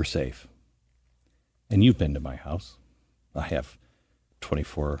were safe. And you've been to my house. I have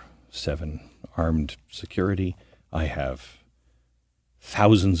 24/7 armed security. I have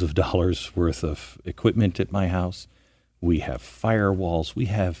thousands of dollars worth of equipment at my house. We have firewalls. We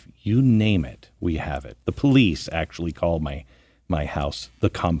have, you name it, we have it. The police actually call my house the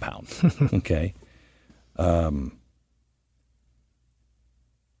compound. Okay? And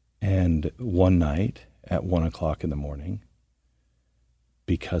one night at 1:00 in the morning,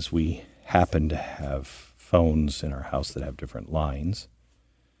 because we happen to have phones in our house that have different lines,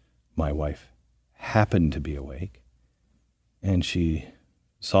 my wife happened to be awake, and she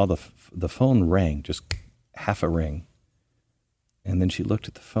saw the phone rang, just half a ring, and then she looked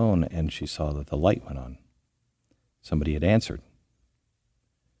at the phone and she saw that the light went on. Somebody had answered.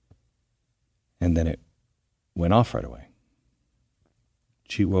 And then it went off right away.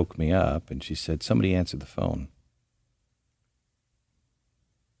 She woke me up and she said, somebody answered the phone.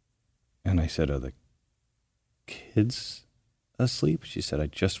 And I said, are the kids asleep? She said, I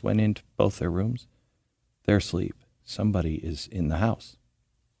just went into both their rooms. They're asleep. Somebody is in the house.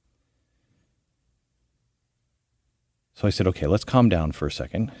 So I said, okay, let's calm down for a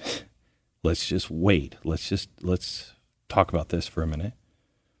second. Let's just wait. Let's talk about this for a minute.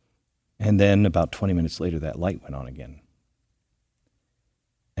 And then about 20 minutes later, that light went on again.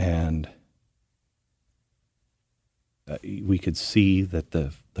 And we could see that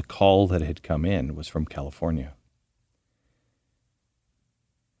the call that had come in was from California.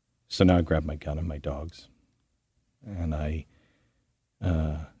 So now I grab my gun and my dogs, and I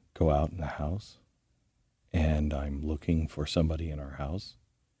go out in the house, and I'm looking for somebody in our house,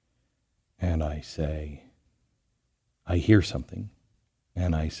 and I say, I hear something,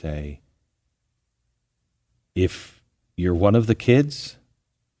 and I say, if you're one of the kids,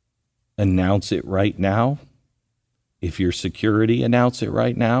 announce it right now. If you're security, announce it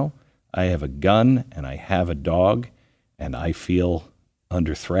right now. I have a gun and I have a dog and I feel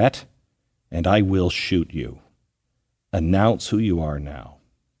under threat and I will shoot you. Announce who you are now.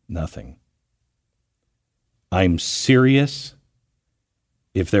 Nothing. I'm serious.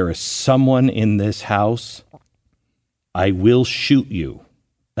 If there is someone in this house, I will shoot you.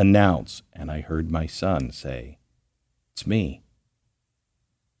 Announce. And I heard my son say, it's me.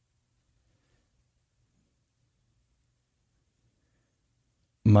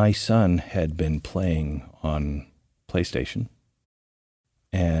 My son had been playing on PlayStation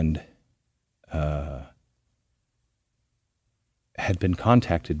and had been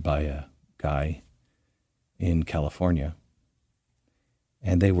contacted by a guy in California,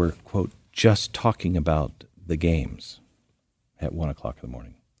 and they were, quote, just talking about the games at 1:00 in the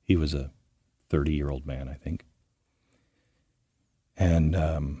morning. He was a 30-year-old man, I think. And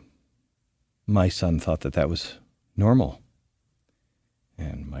my son thought that was normal.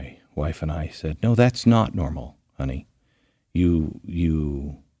 And my wife and I said, no, that's not normal, honey.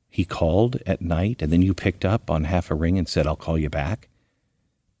 He called at night and then you picked up on half a ring and said, I'll call you back.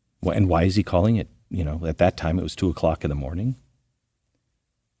 And why is he calling it? At that time it was 2:00 in the morning.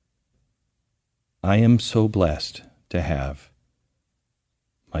 I am so blessed to have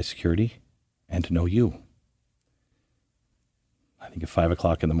my security and to know you. I think at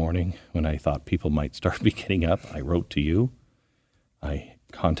 5:00 in the morning, when I thought people might start be getting up, I wrote to you. I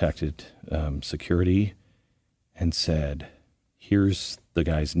contacted security and said, here's the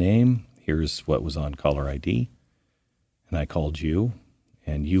guy's name, here's what was on caller ID. And I called you,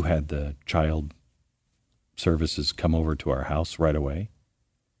 and you had the child services come over to our house right away.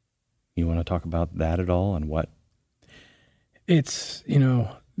 You want to talk about that at all and what? It's,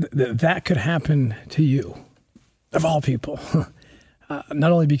 that could happen to you, of all people.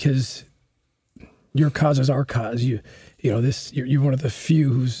 Not only because your cause is our cause. you're one of the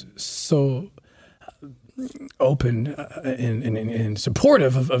few who's so open and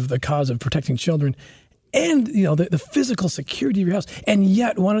supportive of the cause of protecting children, and the physical security of your house, and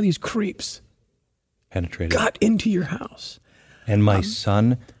yet one of these creeps penetrated, got into your house, and my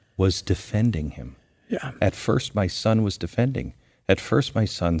son was defending him. Yeah. At first, my son was defending. At first, my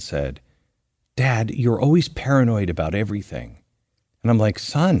son said, "Dad, you're always paranoid about everything," and I'm like,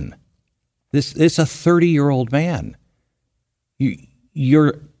 "Son, this is a 30-year-old man.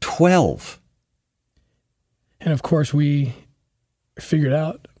 You're 12." And of course, we figured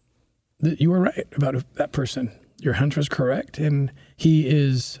out that you were right about that person. Your hunch was correct, and he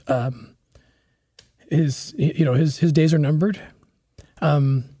is his days are numbered,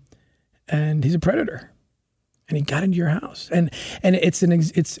 and he's a predator, and he got into your house, and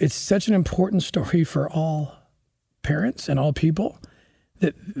it's such an important story for all parents and all people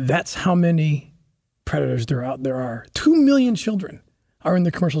that's how many predators there are. 2 million children are in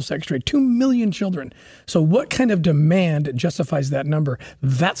the commercial sex trade. 2 million children. So what kind of demand justifies that number?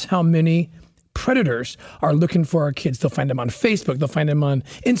 That's how many predators are looking for our kids. They'll find them on Facebook. They'll find them on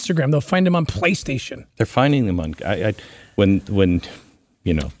Instagram. They'll find them on PlayStation. They're finding them on when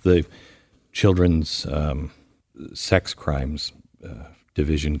the children's sex crimes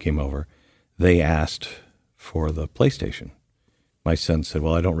division came over. They asked for the PlayStation. My son said,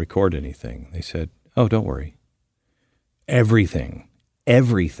 "Well, I don't record anything." They said, "Oh, don't worry. Everything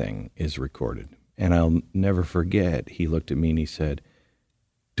is recorded." And I'll never forget, he looked at me and he said,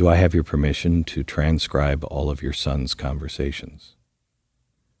 "Do I have your permission to transcribe all of your son's conversations?"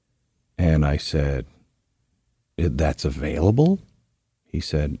 And I said, "That's available?" He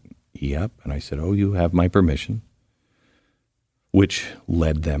said, "Yep." And I said, "Oh, you have my permission," which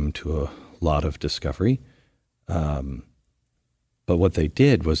led them to a lot of discovery. But what they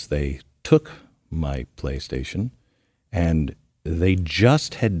did was they took my PlayStation, and they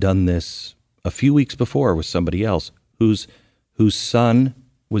just had done this a few weeks before with somebody else whose son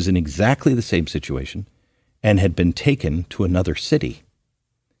was in exactly the same situation and had been taken to another city.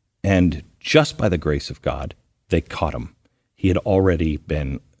 And just by the grace of God, they caught him. He had already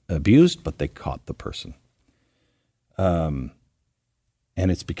been abused, but they caught the person. And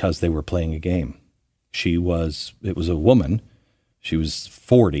it's because they were playing a game. It was a woman. She was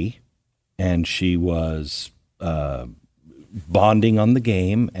 40, and she was bonding on the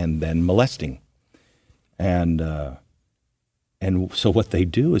game and then molesting. And so what they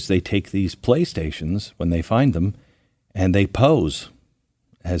do is they take these PlayStations when they find them, and they pose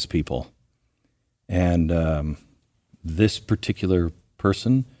as people. And this particular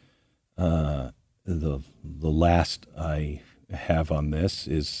person, the last I have on this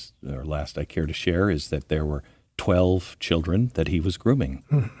is, or last I care to share, is that there were 12 children that he was grooming.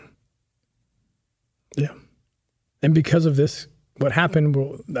 Yeah. And because of this, what happened,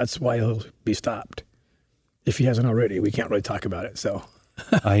 well, that's why he'll be stopped. If he hasn't already, we can't really talk about it. So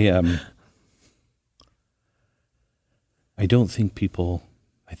I think people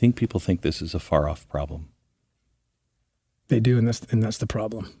think this is a far off problem. They do, and that's the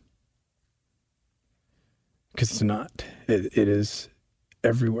problem. Because it's not. It is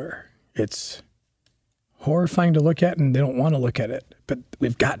everywhere. It's horrifying to look at, and they don't want to look at it. But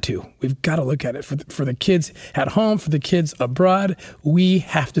we've got to look at it for the kids at home, for the kids abroad. We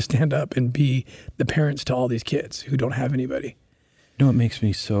have to stand up and be the parents to all these kids who don't have anybody. It makes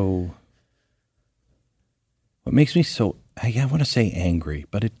me so. I want to say angry,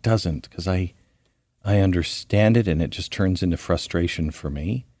 but it doesn't, because I understand it, and it just turns into frustration for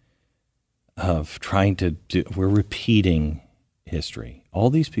me of trying to do. We're repeating history. All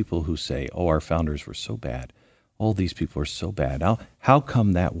these people who say, "Oh, our founders were so bad," all these people are so bad. How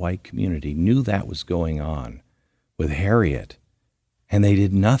come that white community knew that was going on with Harriet, and they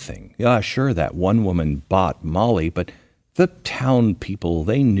did nothing? Yeah, sure, that one woman bought Molly, but the town people,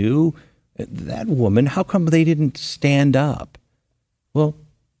 they knew that woman. How come they didn't stand up? Well,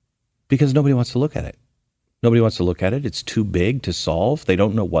 because nobody wants to look at it. Nobody wants to look at it. It's too big to solve. They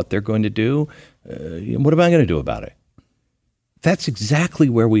don't know what they're going to do. What am I going to do about it? That's exactly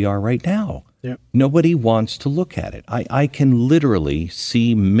where we are right now. Yep. Nobody wants to look at it. I can literally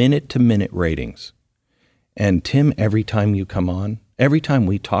see minute-to-minute ratings. And Tim, every time you come on, every time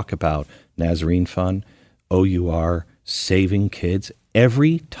we talk about Nazarene Fund, OUR, saving kids,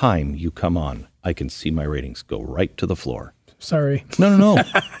 every time you come on, I can see my ratings go right to the floor. Sorry. No.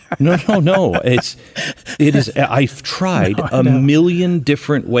 It is. I've tried a million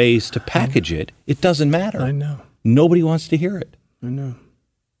different ways to package it. It doesn't matter. I know. Nobody wants to hear it. I know.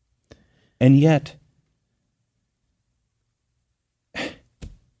 And yet, I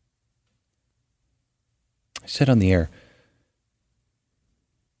said on the air,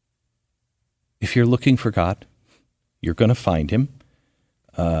 if you're looking for God, you're going to find him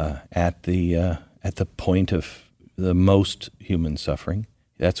at the point of the most human suffering.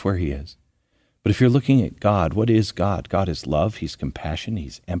 That's where he is. But if you're looking at God, what is God? God is love. He's compassion.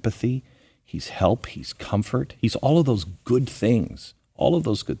 He's empathy. He's help. He's comfort. He's all of those good things. All of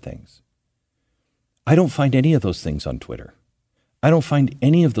those good things. I don't find any of those things on Twitter. I don't find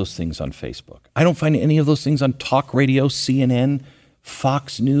any of those things on Facebook. I don't find any of those things on talk radio, CNN,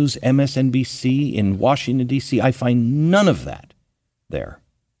 Fox News, MSNBC in Washington, D.C. I find none of that there.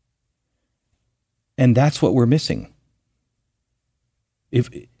 And that's what we're missing. If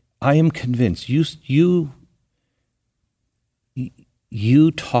I am convinced, you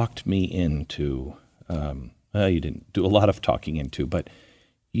talked me into, you didn't do a lot of talking into, but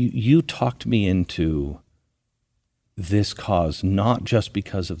you talked me into this cause, not just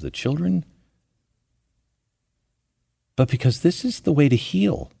because of the children, but because this is the way to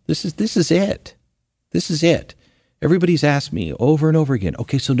heal. This is it. This is it. Everybody's asked me over and over again,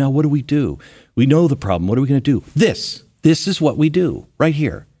 okay, so now what do? We know the problem. What are we going to do? This is what we do right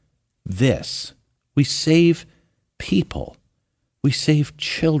here. We save people. We save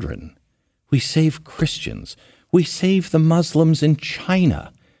children. We save Christians. We save the Muslims in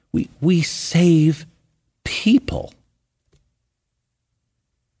China. We save people.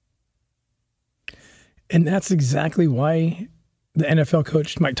 And that's exactly why the NFL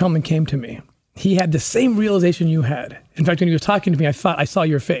coach, Mike Tomlin, came to me. He had the same realization you had. In fact, when he was talking to me, I thought I saw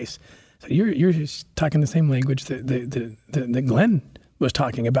your face. So you're just talking the same language that Glenn was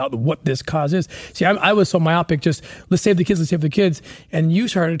talking about what this cause is. See, I was so myopic, just let's save the kids. And you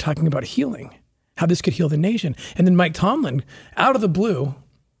started talking about healing, how this could heal the nation. And then Mike Tomlin, out of the blue,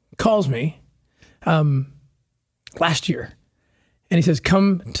 calls me last year. And he says,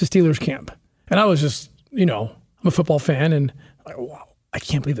 come to Steelers camp. And I was just, I'm a football fan. And wow, I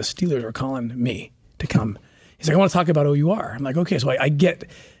can't believe the Steelers are calling me to come. He's like, I want to talk about OUR. I'm like, okay. So I get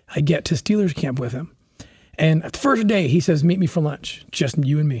to Steelers camp with him. And the first day, he says, meet me for lunch. Just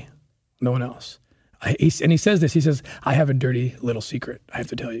you and me. No one else. And he says this. He says, I have a dirty little secret I have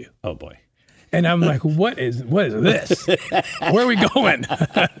to tell you. Oh, boy. And I'm like, what is this? Where are we going?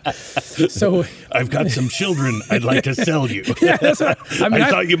 So I've got some children I'd like to sell you. Yeah, I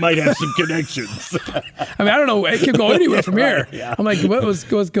thought you might have some connections. I don't know. It could go anywhere from here. Right, yeah. I'm like,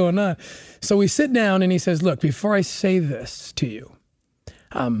 what's going on? So we sit down and he says, look, before I say this to you,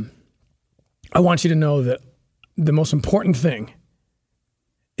 I want you to know that the most important thing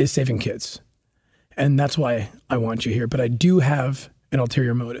is saving kids. And that's why I want you here. But I do have an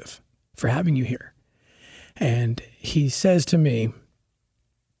ulterior motive for having you here. And he says to me,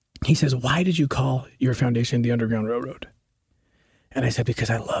 why did you call your foundation the Underground Railroad? And I said,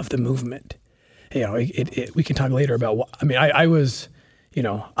 because I love the movement. We can talk later about I was, in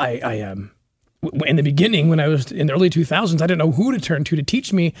the beginning, when I was in the early 2000s, I didn't know who to turn to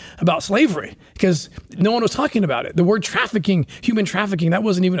teach me about slavery because no one was talking about it. The word trafficking, human trafficking, that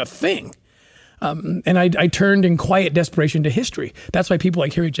wasn't even a thing. And I turned in quiet desperation to history. That's why people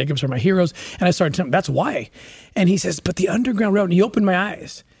like Harriet Jacobs are my heroes. And I started telling him, that's why. And he says, but the Underground Railroad, and he opened my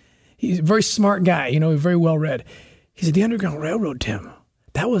eyes. He's a very smart guy, very well read. He said, the Underground Railroad, Tim,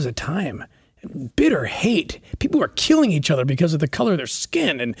 that was a time. Bitter hate. People were killing each other because of the color of their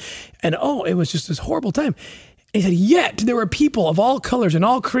skin. And it was just this horrible time. And he said, yet there were people of all colors and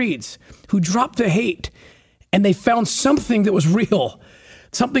all creeds who dropped the hate and they found something that was real.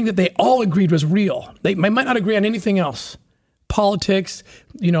 Something that they all agreed was real. They might not agree on anything else. Politics,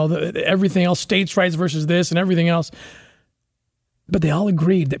 everything else, states' rights versus this and everything else. But they all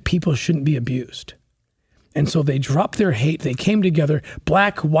agreed that people shouldn't be abused. And so they dropped their hate. They came together,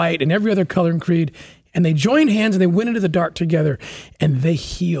 black, white, and every other color and creed, and they joined hands and they went into the dark together and they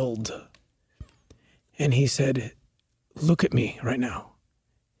healed. And he said, look at me right now.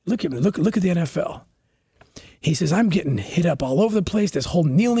 Look at me. Look at the NFL. He says, I'm getting hit up all over the place, this whole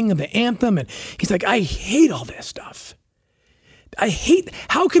kneeling of the anthem. And he's like, I hate all this stuff.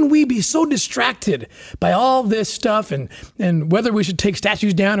 How can we be so distracted by all this stuff and whether we should take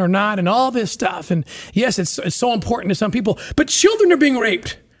statues down or not and all this stuff. And yes, it's so important to some people, but children are being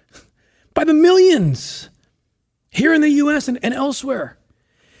raped by the millions here in the U.S. and elsewhere.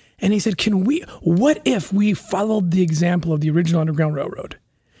 And he said, what if we followed the example of the original Underground Railroad?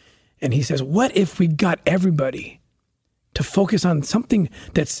 And he says, what if we got everybody to focus on something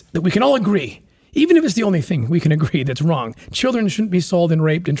that we can all agree, even if it's the only thing we can agree that's wrong. Children shouldn't be sold and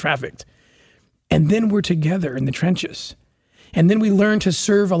raped and trafficked. And then we're together in the trenches. And then we learn to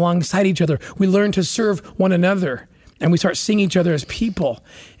serve alongside each other. We learn to serve one another. And we start seeing each other as people.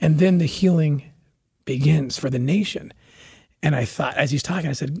 And then the healing begins for the nation. And I thought, as he's talking,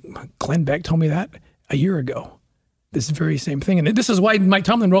 I said, Glenn Beck told me that a year ago. This very same thing. And this is why Mike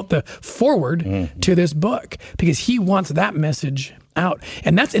Tomlin wrote the foreword to this book, because he wants that message out.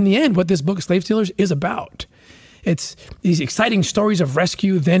 And that's, in the end, what this book, Slave Stealers, is about. It's these exciting stories of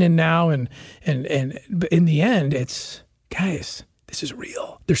rescue then and now. And but in the end, it's, guys, this is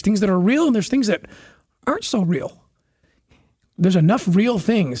real. There's things that are real and there's things that aren't so real. There's enough real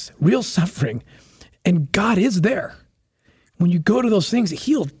things, real suffering, and God is there. When you go to those things,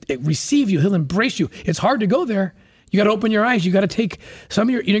 he'll receive you. He'll embrace you. It's hard to go there. You got to open your eyes. You got to take some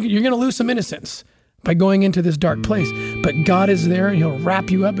of you're going to lose some innocence by going into this dark place. But God is there, and he'll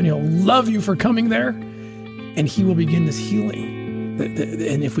wrap you up, and he'll love you for coming there, and he will begin this healing.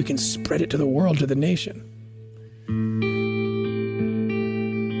 And if we can spread it to the world, to the nation.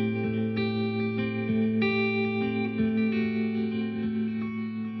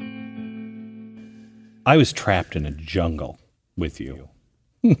 I was trapped in a jungle with you.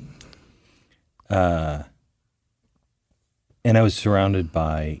 And I was surrounded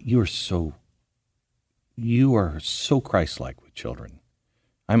by, you are so Christ-like with children.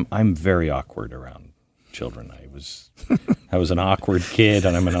 I'm very awkward around children. I was an awkward kid,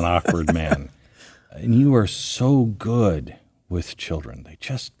 and I'm an awkward man. And you are so good with children. They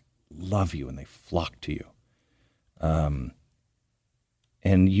just love you and they flock to you. And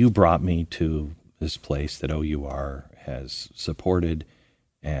you brought me to this place that OUR has supported,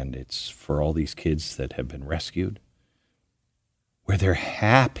 and it's for all these kids that have been rescued, where they're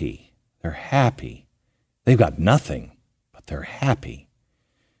happy. They're happy. They've got nothing, but they're happy.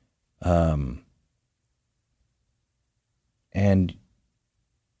 And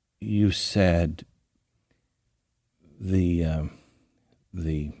you said the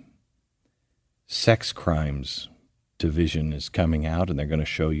sex crimes division is coming out, and they're going to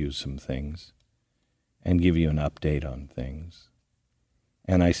show you some things and give you an update on things.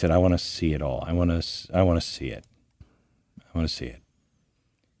 And I said, I want to see it all. I want to see it. I want to see it.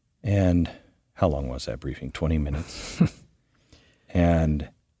 And how long was that briefing? 20 minutes. And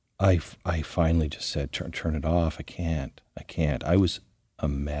I finally just said, turn it off. I can't. I was a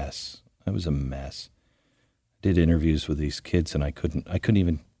mess. Did interviews with these kids, and I couldn't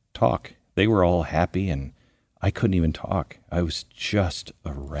even talk. They were all happy, and I couldn't even talk. I was just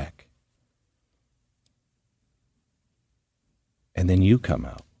a wreck. And then you come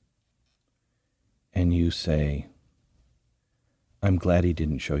out and you say, I'm glad he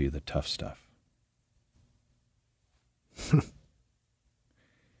didn't show you the tough stuff.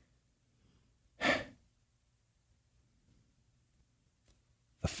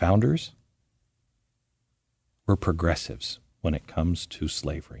 The founders were progressives when it comes to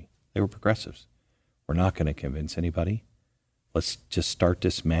slavery. They were progressives. We're not going to convince anybody. Let's just start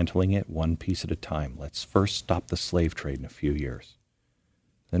dismantling it one piece at a time. Let's first stop the slave trade in a few years.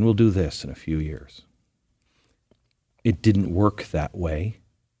 Then we'll do this in a few years. It didn't work that way,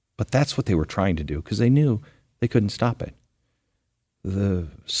 but that's what they were trying to do because they knew they couldn't stop it. The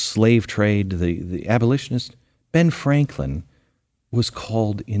slave trade, the abolitionist, Ben Franklin was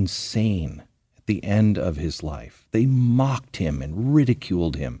called insane at the end of his life. They mocked him and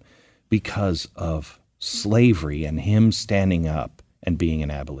ridiculed him because of slavery and him standing up and being an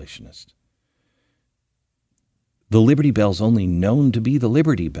abolitionist. The Liberty Bell's only known to be the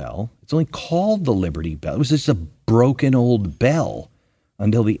Liberty Bell. It's only called the Liberty Bell. It was just a broken old bell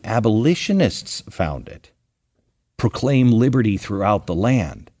until the abolitionists found it. Proclaim liberty throughout the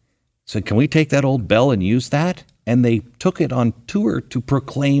land. So can we take that old bell and use that? And they took it on tour to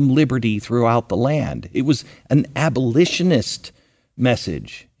proclaim liberty throughout the land. It was an abolitionist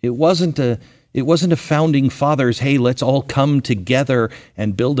message. It wasn't a founding fathers, hey, let's all come together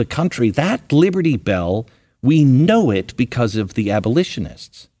and build a country. That Liberty Bell, we know it because of the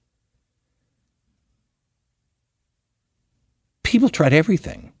abolitionists. People tried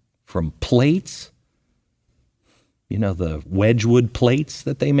everything from plates, the Wedgwood plates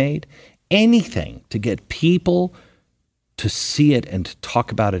that they made, anything to get people to see it and to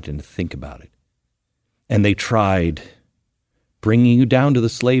talk about it and to think about it. And they tried bringing you down to the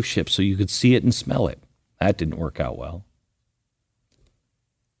slave ship so you could see it and smell it. That didn't work out well.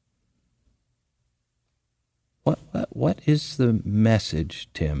 What is the message,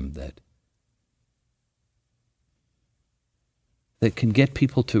 Tim, that can get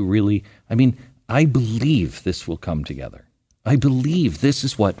people to really, I believe this will come together. I believe this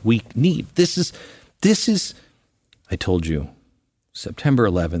is what we need. This is, I told you, September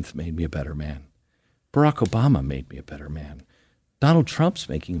 11th made me a better man. Barack Obama made me a better man. Donald Trump's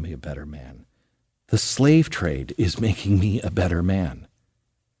making me a better man. The slave trade is making me a better man.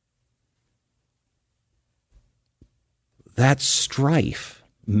 that strife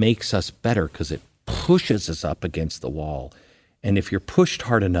makes us better because it pushes us up against the wall. And if you're pushed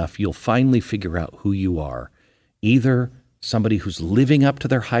hard enough, you'll finally figure out who you are. Either somebody who's living up to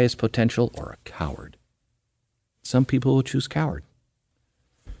their highest potential or a coward. Some people will choose coward.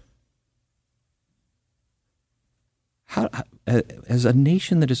 As a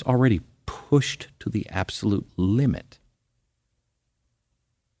nation that is already pushed to the absolute limit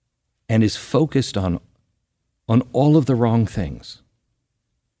and is focused on all of the wrong things,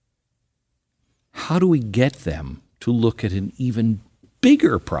 how do we get them to look at an even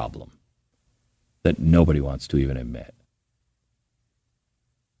bigger problem that nobody wants to even admit?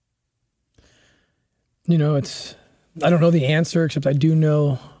 You know, I don't know the answer, except I do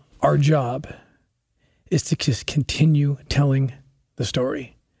know our job is to just continue telling the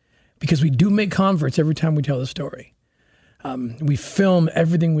story, because we do make converts every time we tell the story. We film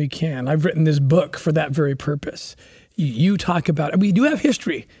everything we can. I've written this book for that very purpose. You talk about it. We do have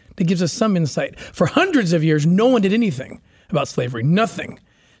history that gives us some insight. For hundreds of years, no one did anything about slavery, nothing.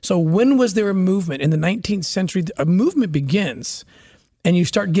 So when was there a movement? In the 19th century, a movement begins, and you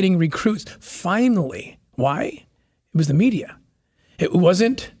start getting recruits finally. Why? It was the media. It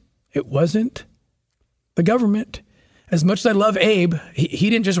wasn't the government. As much as I love Abe, he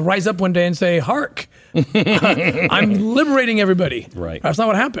didn't just rise up one day and say, "Hark, I'm liberating everybody." Right. That's not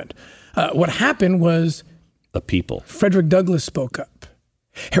what happened. What happened was the people. Frederick Douglass spoke up.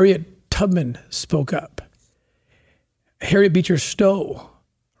 Harriet Tubman spoke up. Harriet Beecher Stowe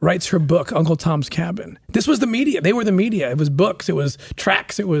writes her book, Uncle Tom's Cabin. This was the media. They were the media. It was books. It was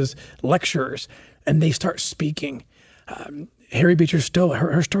tracts. It was lectures. And they start speaking. Harriet Beecher Stowe,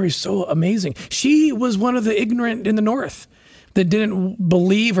 her story is so amazing. She was one of the ignorant in the North that didn't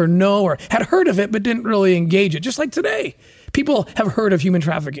believe or know or had heard of it but didn't really engage it, just like today. People have heard of human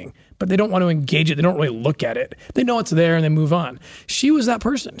trafficking, but they don't want to engage it. They don't really look at it. They know it's there and they move on. She was that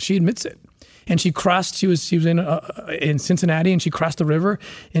person. She admits it. And she crossed, she was in Cincinnati, and she crossed the river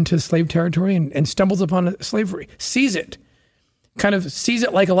into slave territory and stumbles upon slavery, sees it. Kind of sees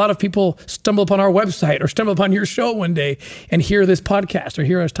it like a lot of people stumble upon our website or stumble upon your show one day and hear this podcast or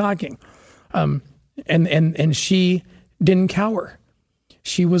hear us talking. And she didn't cower.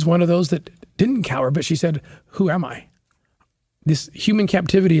 She was one of those that didn't cower, but she said, "Who am I? This human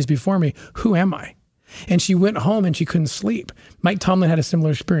captivity is before me. Who am I?" And she went home and she couldn't sleep. Mike Tomlin had a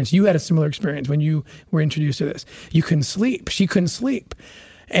similar experience. You had a similar experience when you were introduced to this. You couldn't sleep. She couldn't sleep.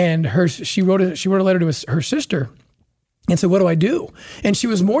 And she wrote a letter to her sister and said, "What do I do?" And she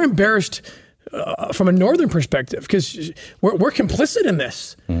was more embarrassed from a northern perspective, because we're complicit in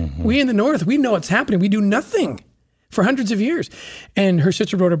this. Mm-hmm. We in the North, we know what's happening. We do nothing for hundreds of years. And her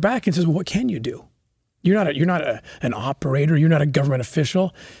sister wrote her back and says, "Well, what can you do? You're not an operator. You're not a government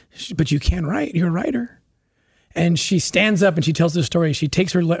official, but you can write. You're a writer." And she stands up and she tells this story. She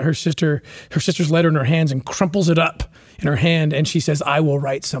takes her sister's letter in her hands and crumples it up in her hand. And she says, "I will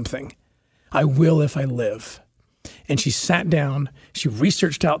write something. I will if I live." And she sat down, she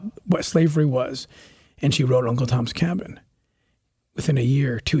researched out what slavery was, and she wrote Uncle Tom's Cabin. Within a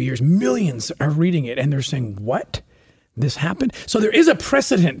year, 2 years, millions are reading it, and they're saying, "What? This happened?" So there is a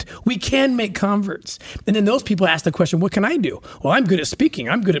precedent. We can make converts. And then those people ask the question, "What can I do?" "Well, I'm good at speaking.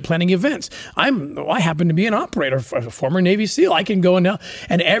 I'm good at planning events. I happen to be an operator, a former Navy SEAL. I can go and now."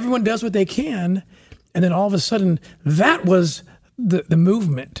 And everyone does what they can. And then all of a sudden, that was the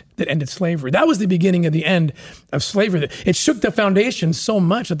movement that ended slavery. That was the beginning of the end of slavery. It shook the foundation so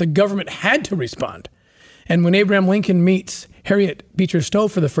much that the government had to respond. And when Abraham Lincoln meets Harriet Beecher Stowe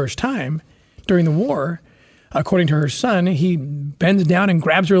for the first time during the war, according to her son, he bends down and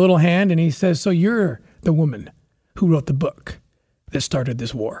grabs her little hand and he says, "So you're the woman who wrote the book that started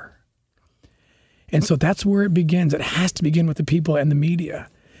this war." And so that's where it begins. It has to begin with the people and the media.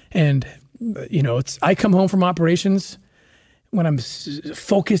 And, I come home from operations when I'm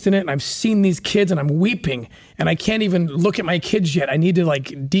focused in it and I've seen these kids and I'm weeping and I can't even look at my kids yet. I need to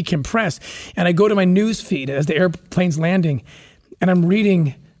decompress. And I go to my news feed as the airplane's landing and I'm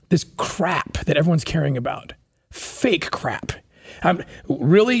reading this crap that everyone's caring about. Fake crap.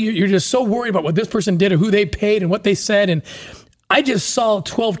 Really? You're just so worried about what this person did or who they paid and what they said. And I just saw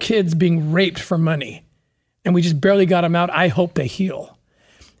 12 kids being raped for money and we just barely got them out. I hope they heal.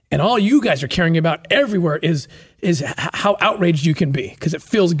 And all you guys are caring about everywhere is how outraged you can be because it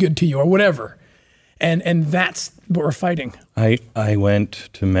feels good to you or whatever. And that's what we're fighting. I went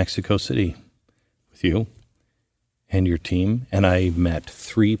to Mexico City with you and your team, and I met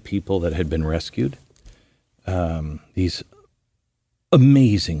 3 people that had been rescued. These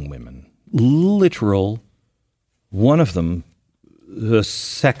amazing women, literal, one of them, the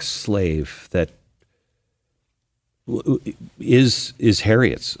sex slave that is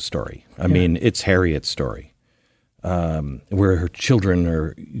Harriet's story. I mean, it's Harriet's story, where her children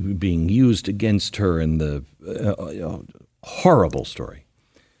are being used against her in the horrible story.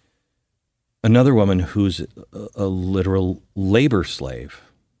 Another woman who's a literal labor slave,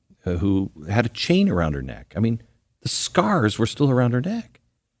 who had a chain around her neck. I mean, the scars were still around her neck.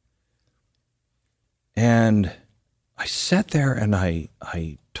 And I sat there and I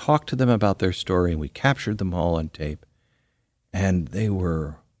talked to them about their story, and we captured them all on tape. And they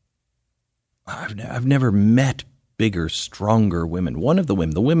were, I've never met bigger, stronger women. One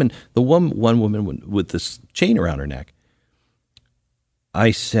woman with this chain around her neck,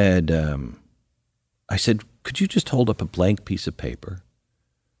 I said, could you just hold up a blank piece of paper?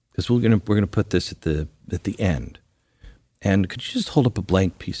 Because we're gonna put this at the end. And could you just hold up a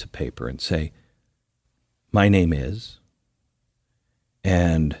blank piece of paper and say, my name is,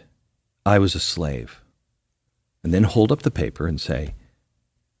 and I was a slave. And then hold up the paper and say,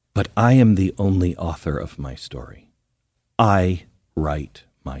 but I am the only author of my story. I write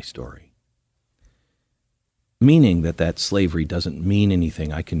my story. Meaning that slavery doesn't mean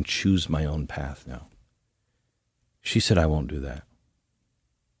anything. I can choose my own path now. She said, I won't do that.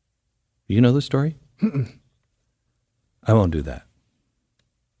 You know the story? Mm-mm. I won't do that.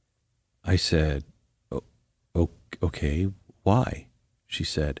 I said, okay, why? She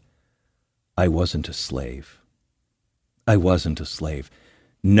said, I wasn't a slave. I wasn't a slave.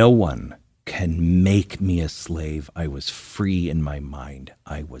 No one can make me a slave. I was free in my mind.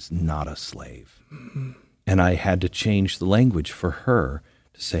 I was not a slave. Mm-hmm. And I had to change the language for her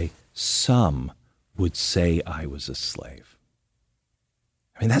to say, some would say I was a slave.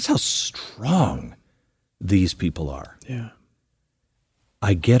 I mean, that's how strong these people are. Yeah.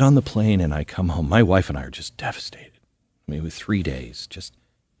 I get on the plane and I come home. My wife and I are just devastated. I mean, with 3 days, just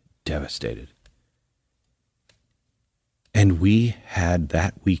devastated. And we had,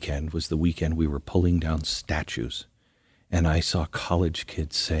 that weekend was the weekend we were pulling down statues. And I saw college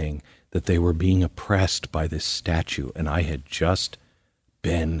kids saying that they were being oppressed by this statue. And I had just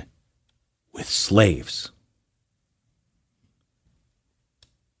been with slaves.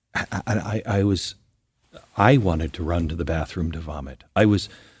 I wanted to run to the bathroom to vomit. I was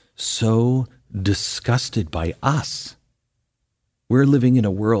so disgusted by us. We're living in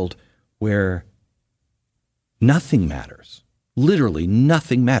a world where nothing matters. Literally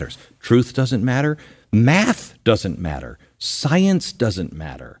nothing matters. Truth doesn't matter. Math doesn't matter. Science doesn't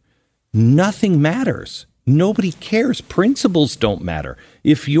matter. Nothing matters. Nobody cares. Principles don't matter.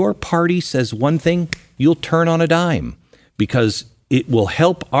 If your party says one thing, you'll turn on a dime because it will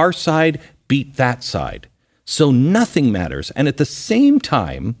help our side beat that side. So nothing matters. And at the same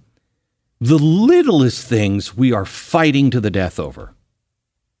time, the littlest things we are fighting to the death over.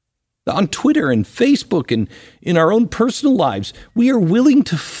 On Twitter and Facebook and in our own personal lives, we are willing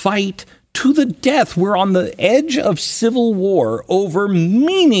to fight to the death. We're on the edge of civil war over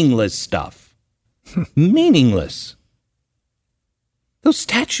meaningless stuff. Meaningless. Those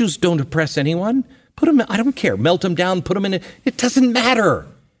statues don't oppress anyone. Put them, I don't care. Melt them down, put them in it. It doesn't matter.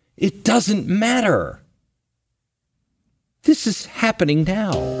 It doesn't matter. This is happening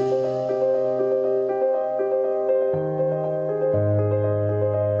now.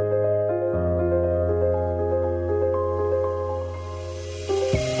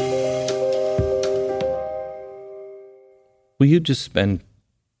 Will you just spend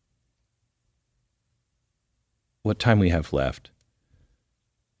what time we have left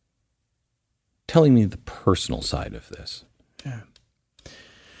telling me the personal side of this? Yeah.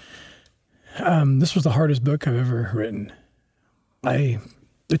 This was the hardest book I've ever written.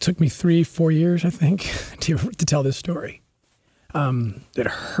 It took me 3-4 years, I think, to tell this story. It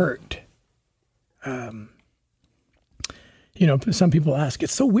hurt. Some people ask,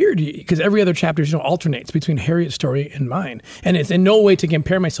 it's so weird because every other chapter, alternates between Harriet's story and mine. And it's in no way to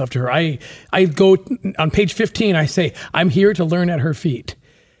compare myself to her. I go on page 15, I say, I'm here to learn at her feet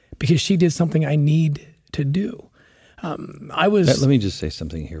because she did something I need to do. Let me just say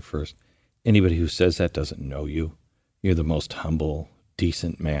something here first. Anybody who says that doesn't know you. You're the most humble,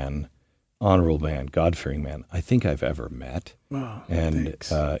 decent man, honorable man, God-fearing man I think I've ever met. Wow, and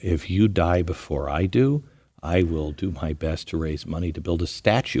if you die before I do, I will do my best to raise money to build a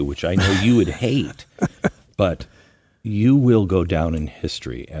statue, which I know you would hate. But you will go down in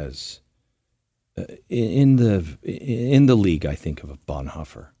history as in the league, I think, of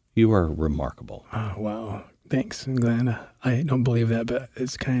Bonhoeffer. You are remarkable. Oh, wow. Thanks, Glenn. I don't believe that, but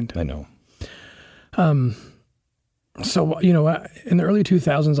it's kind. I know. So, in the early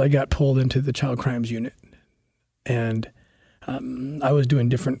 2000s, I got pulled into the child crimes unit. And I was doing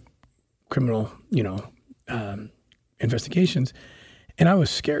different criminal, investigations, and I was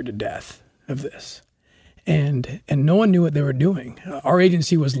scared to death of this. And no one knew what they were doing. Our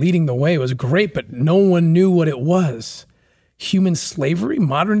agency was leading the way. It was great, but no one knew what it was. Human slavery,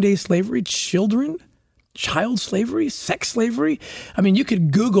 modern day slavery, child slavery, sex slavery. I mean, you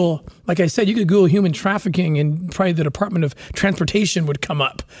could Google, like I said, you could Google human trafficking and probably the Department of Transportation would come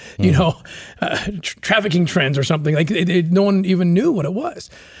up, trafficking trends or something. Like no one even knew what it was.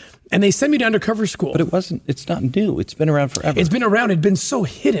 And they sent me to undercover school. But it's not new. It's been around forever. It's been around. It'd been so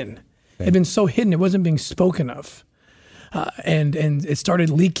hidden. Okay. It'd been so hidden. It wasn't being spoken of. And it started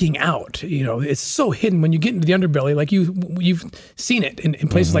leaking out. It's so hidden when you get into the underbelly. Like you've seen it in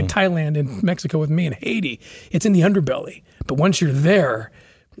places like Thailand and Mexico with me and Haiti. It's in the underbelly. But once you're there,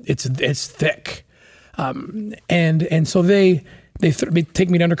 it's thick. And so they take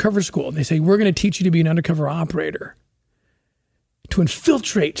me to undercover school. And they say, we're going to teach you to be an undercover operator to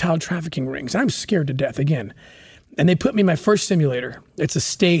infiltrate child trafficking rings. And I'm scared to death again. And they put me in my first simulator. It's a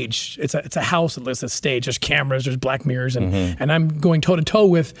stage. It's a house that looks a stage. There's cameras, there's black mirrors, and I'm going toe to toe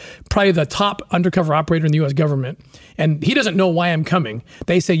with probably the top undercover operator in the U.S. government. And he doesn't know why I'm coming.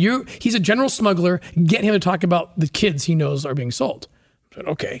 They say, he's a general smuggler. Get him to talk about the kids he knows are being sold. I said,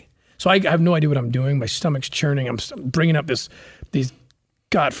 okay. So I have no idea what I'm doing. My stomach's churning. I'm bringing up these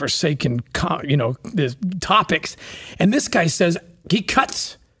godforsaken, these topics. And this guy says, he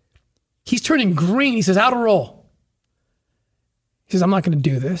cuts. He's turning green. He says, out of roll. He says, I'm not going to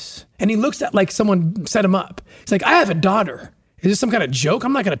do this. And he looks at like someone set him up. He's like, I have a daughter. Is this some kind of joke?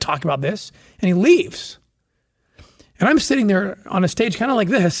 I'm not going to talk about this. And he leaves. And I'm sitting there on a stage kind of like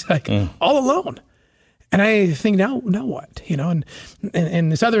this, all alone. And I think, now what?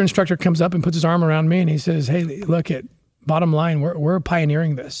 And this other instructor comes up and puts his arm around me and he says, hey, look, bottom line, we're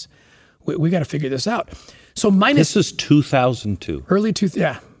pioneering this. We got to figure this out. So this is 2002. Early 2000,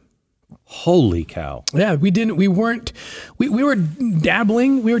 yeah. Holy cow. Yeah, we were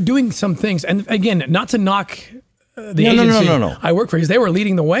dabbling, we were doing some things. And again, not to knock the agency No. I work for, because they were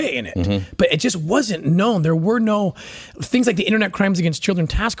leading the way in it. But it just wasn't known. There were no things like the Internet Crimes Against Children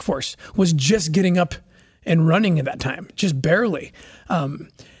Task Force was just getting up and running at that time, just barely.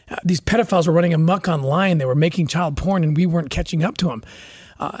 These pedophiles were running amok online. They were making child porn and we weren't catching up to them.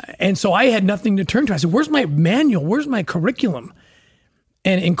 And so I had nothing to turn to. I said, where's my manual? Where's my curriculum?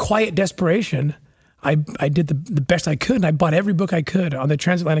 And in quiet desperation, I did the best I could, and I bought every book I could on the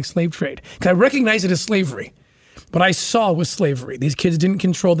transatlantic slave trade, because I recognized it as slavery. What I saw was slavery. These kids didn't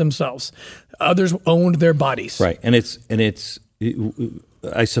control themselves. Others owned their bodies. Right, and it's.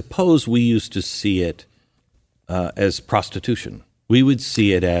 I suppose we used to see it as prostitution. We would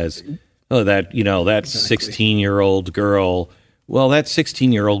see it as, that 16-year-old girl. Well, that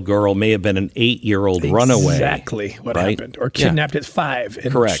 16-year-old girl may have been an 8-year-old runaway. Exactly what happened. Or kidnapped at 5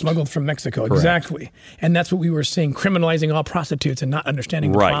 and smuggled from Mexico. Correct. Exactly. And that's what we were seeing, criminalizing all prostitutes and not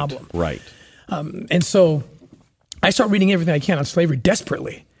understanding the problem. Right. And so I start reading everything I can on slavery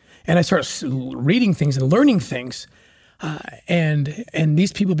desperately. And I start reading things and learning things. And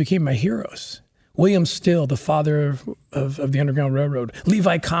these people became my heroes. William Still, the father of the Underground Railroad.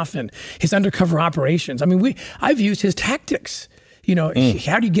 Levi Coffin, his undercover operations. I mean, I've used his tactics. How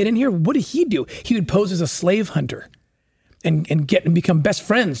do you get in here? What did he do? He would pose as a slave hunter and become best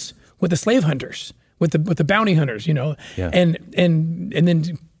friends with the slave hunters, with the bounty hunters, and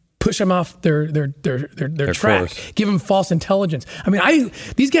then push them off their track, course. Give them false intelligence. I mean,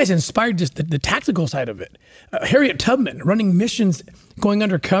 these guys inspired just the tactical side of it. Harriet Tubman running missions, going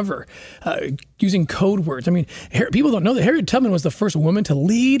undercover, using code words. I mean, people don't know that Harriet Tubman was the first woman to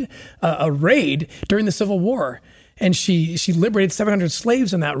lead a raid during the Civil War, and she liberated 700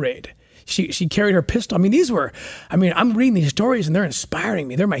 slaves in that raid. She carried her pistol. I mean, I'm reading these stories and they're inspiring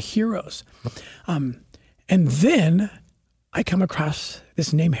me. They're my heroes. And then I come across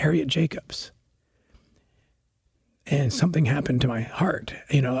this name, Harriet Jacobs. And something happened to my heart.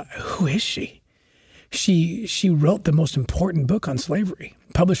 Who is she? She wrote the most important book on slavery,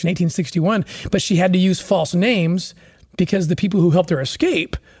 published in 1861, but she had to use false names because the people who helped her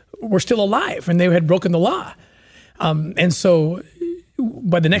escape were still alive and they had broken the law. And so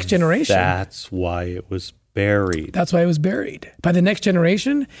by the next generation... That's why it was buried. That's why it was buried. By the next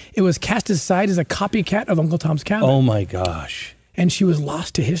generation, it was cast aside as a copycat of Uncle Tom's Cabin. Oh my gosh. And she was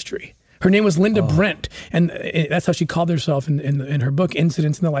lost to history. Her name was Linda Brent, and that's how she called herself in her book,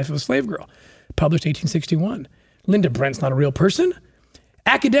 Incidents in the Life of a Slave Girl, published 1861. Linda Brent's not a real person.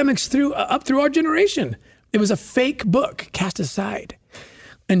 Academics up through our generation. It was a fake book cast aside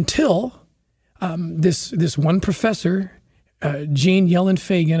until this one professor, Jean Yellen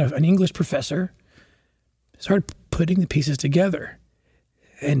Fagan, an English professor, started putting the pieces together.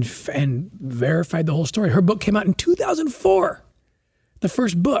 and verified the whole story. Her book came out in 2004, the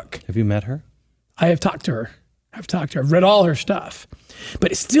first book. Have you met her? I have talked to her. I've read all her stuff.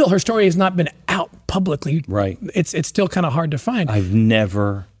 But still, her story has not been out publicly. Right. It's still kind of hard to find. I've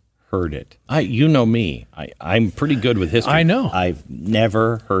never heard it. You know me. I'm pretty good with history. I know. I've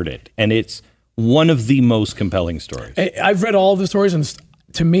never heard it. And it's one of the most compelling stories. I've read all of the stories, and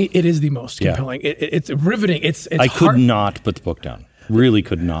to me, it is the most compelling. It's riveting. I could not put the book down. Really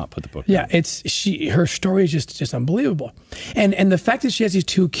could not put the book down. Yeah, her story is just unbelievable. And the fact that she has these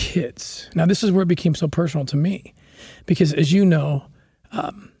 2 kids. Now, this is where it became so personal to me. Because as you know,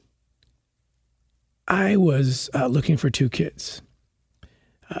 I was looking for 2 kids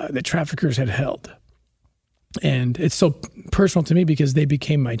that traffickers had held. And it's so personal to me because they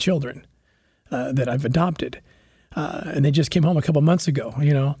became my children that I've adopted. And they just came home a couple months ago,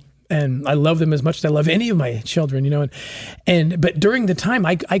 and I love them as much as I love any of my children, but during the time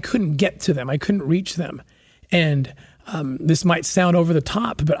I couldn't get to them. I couldn't reach them. And this might sound over the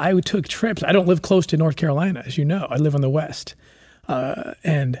top, but I took trips. I don't live close to North Carolina, as you know. I live on the West.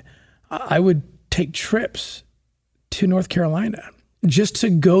 And I would take trips to North Carolina just to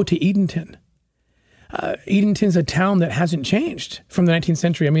go to Edenton. Edenton's a town that hasn't changed from the 19th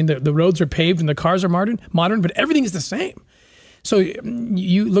century. I mean, the roads are paved and the cars are modern, but everything is the same. So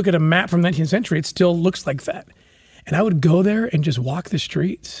you look at a map from the 19th century, it still looks like that. And I would go there and just walk the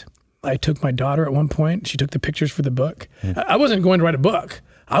streets. I took my daughter at one point. She took the pictures for the book. I wasn't going to write a book.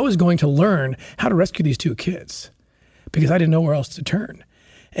 I was going to learn how to rescue these 2 kids because I didn't know where else to turn.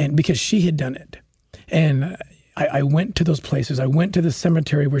 And because she had done it. And I went to those places. I went to the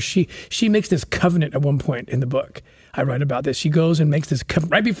cemetery where she makes this covenant at one point in the book. I write about this. She goes and makes this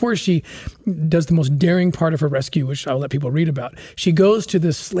covenant right before she does the most daring part of her rescue, which I'll let people read about. She goes to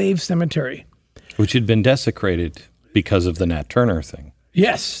this slave cemetery. Which had been desecrated because of the Nat Turner thing.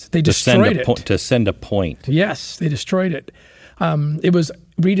 Yes, they destroyed it. To send a point. Yes, they destroyed it. It was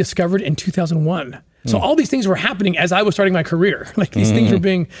rediscovered in 2001. So all these things were happening as I was starting my career. Like these things were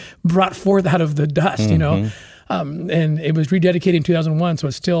being brought forth out of the dust, and it was rededicated in 2001. So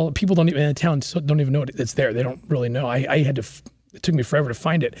it's still, people don't even in the town don't even know it's there. They don't really know. I had to, it took me forever to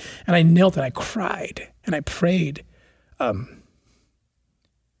find it. And I knelt and I cried and I prayed. It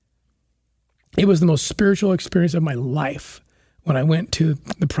was the most spiritual experience of my life when I went to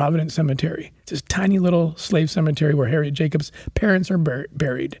the Providence Cemetery. It's this tiny little slave cemetery where Harriet Jacobs' parents are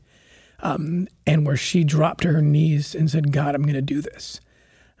buried. And where she dropped to her knees and said, God, I'm going to do this.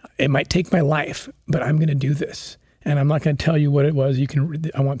 It might take my life, but I'm going to do this. And I'm not going to tell you what it was.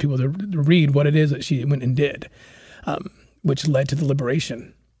 I want people to read what it is that she went and did, which led to the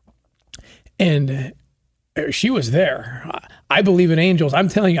liberation. And she was there. I believe in angels. I'm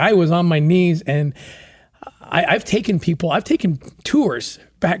telling you, I was on my knees, and I've taken tours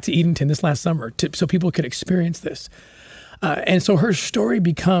back to Edenton this last summer so people could experience this. And so her story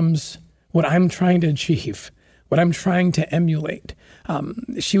becomes what I'm trying to achieve, what I'm trying to emulate.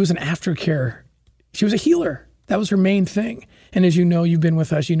 She was an aftercare. She was a healer. That was her main thing. And as you know, you've been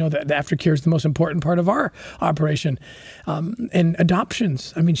with us, you know that the aftercare is the most important part of our operation. And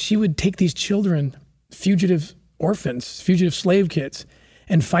adoptions. I mean, she would take these children, fugitive orphans, fugitive slave kids,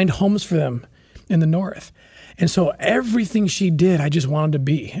 and find homes for them in the North. And so everything she did, I just wanted to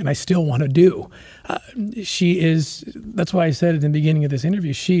be, and I still want to do. That's why I said at the beginning of this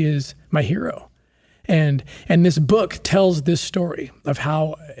interview, she is my hero. And this book tells this story of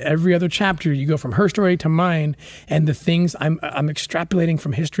how every other chapter you go from her story to mine, and the things I'm extrapolating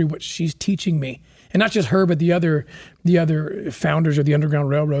from history, what she's teaching me, and not just her, but the other founders of the Underground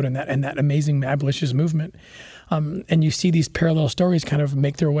Railroad and that amazing abolitionist movement. And you see these parallel stories kind of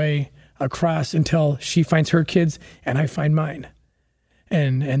make their way across until she finds her kids and I find mine,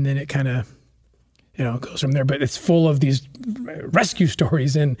 and then it kind of goes from there. But it's full of these rescue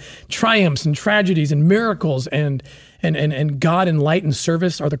stories and triumphs and tragedies and miracles, and God and light and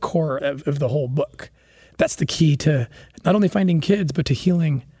service are the core of the whole book. That's the key to not only finding kids, but to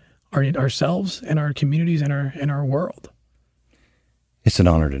healing ourselves and our communities and our world. It's an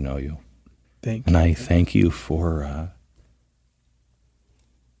honor to know you. Thank you. And I thank you for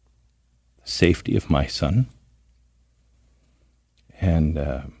the safety of my son, and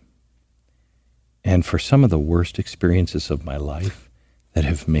for some of the worst experiences of my life that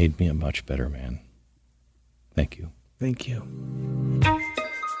have made me a much better man. Thank you. Thank you.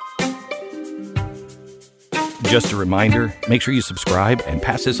 Just a reminder, make sure you subscribe and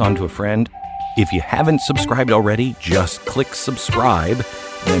pass this on to a friend. If you haven't subscribed already, just click subscribe,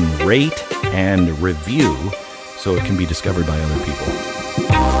 then rate and review so it can be discovered by other people.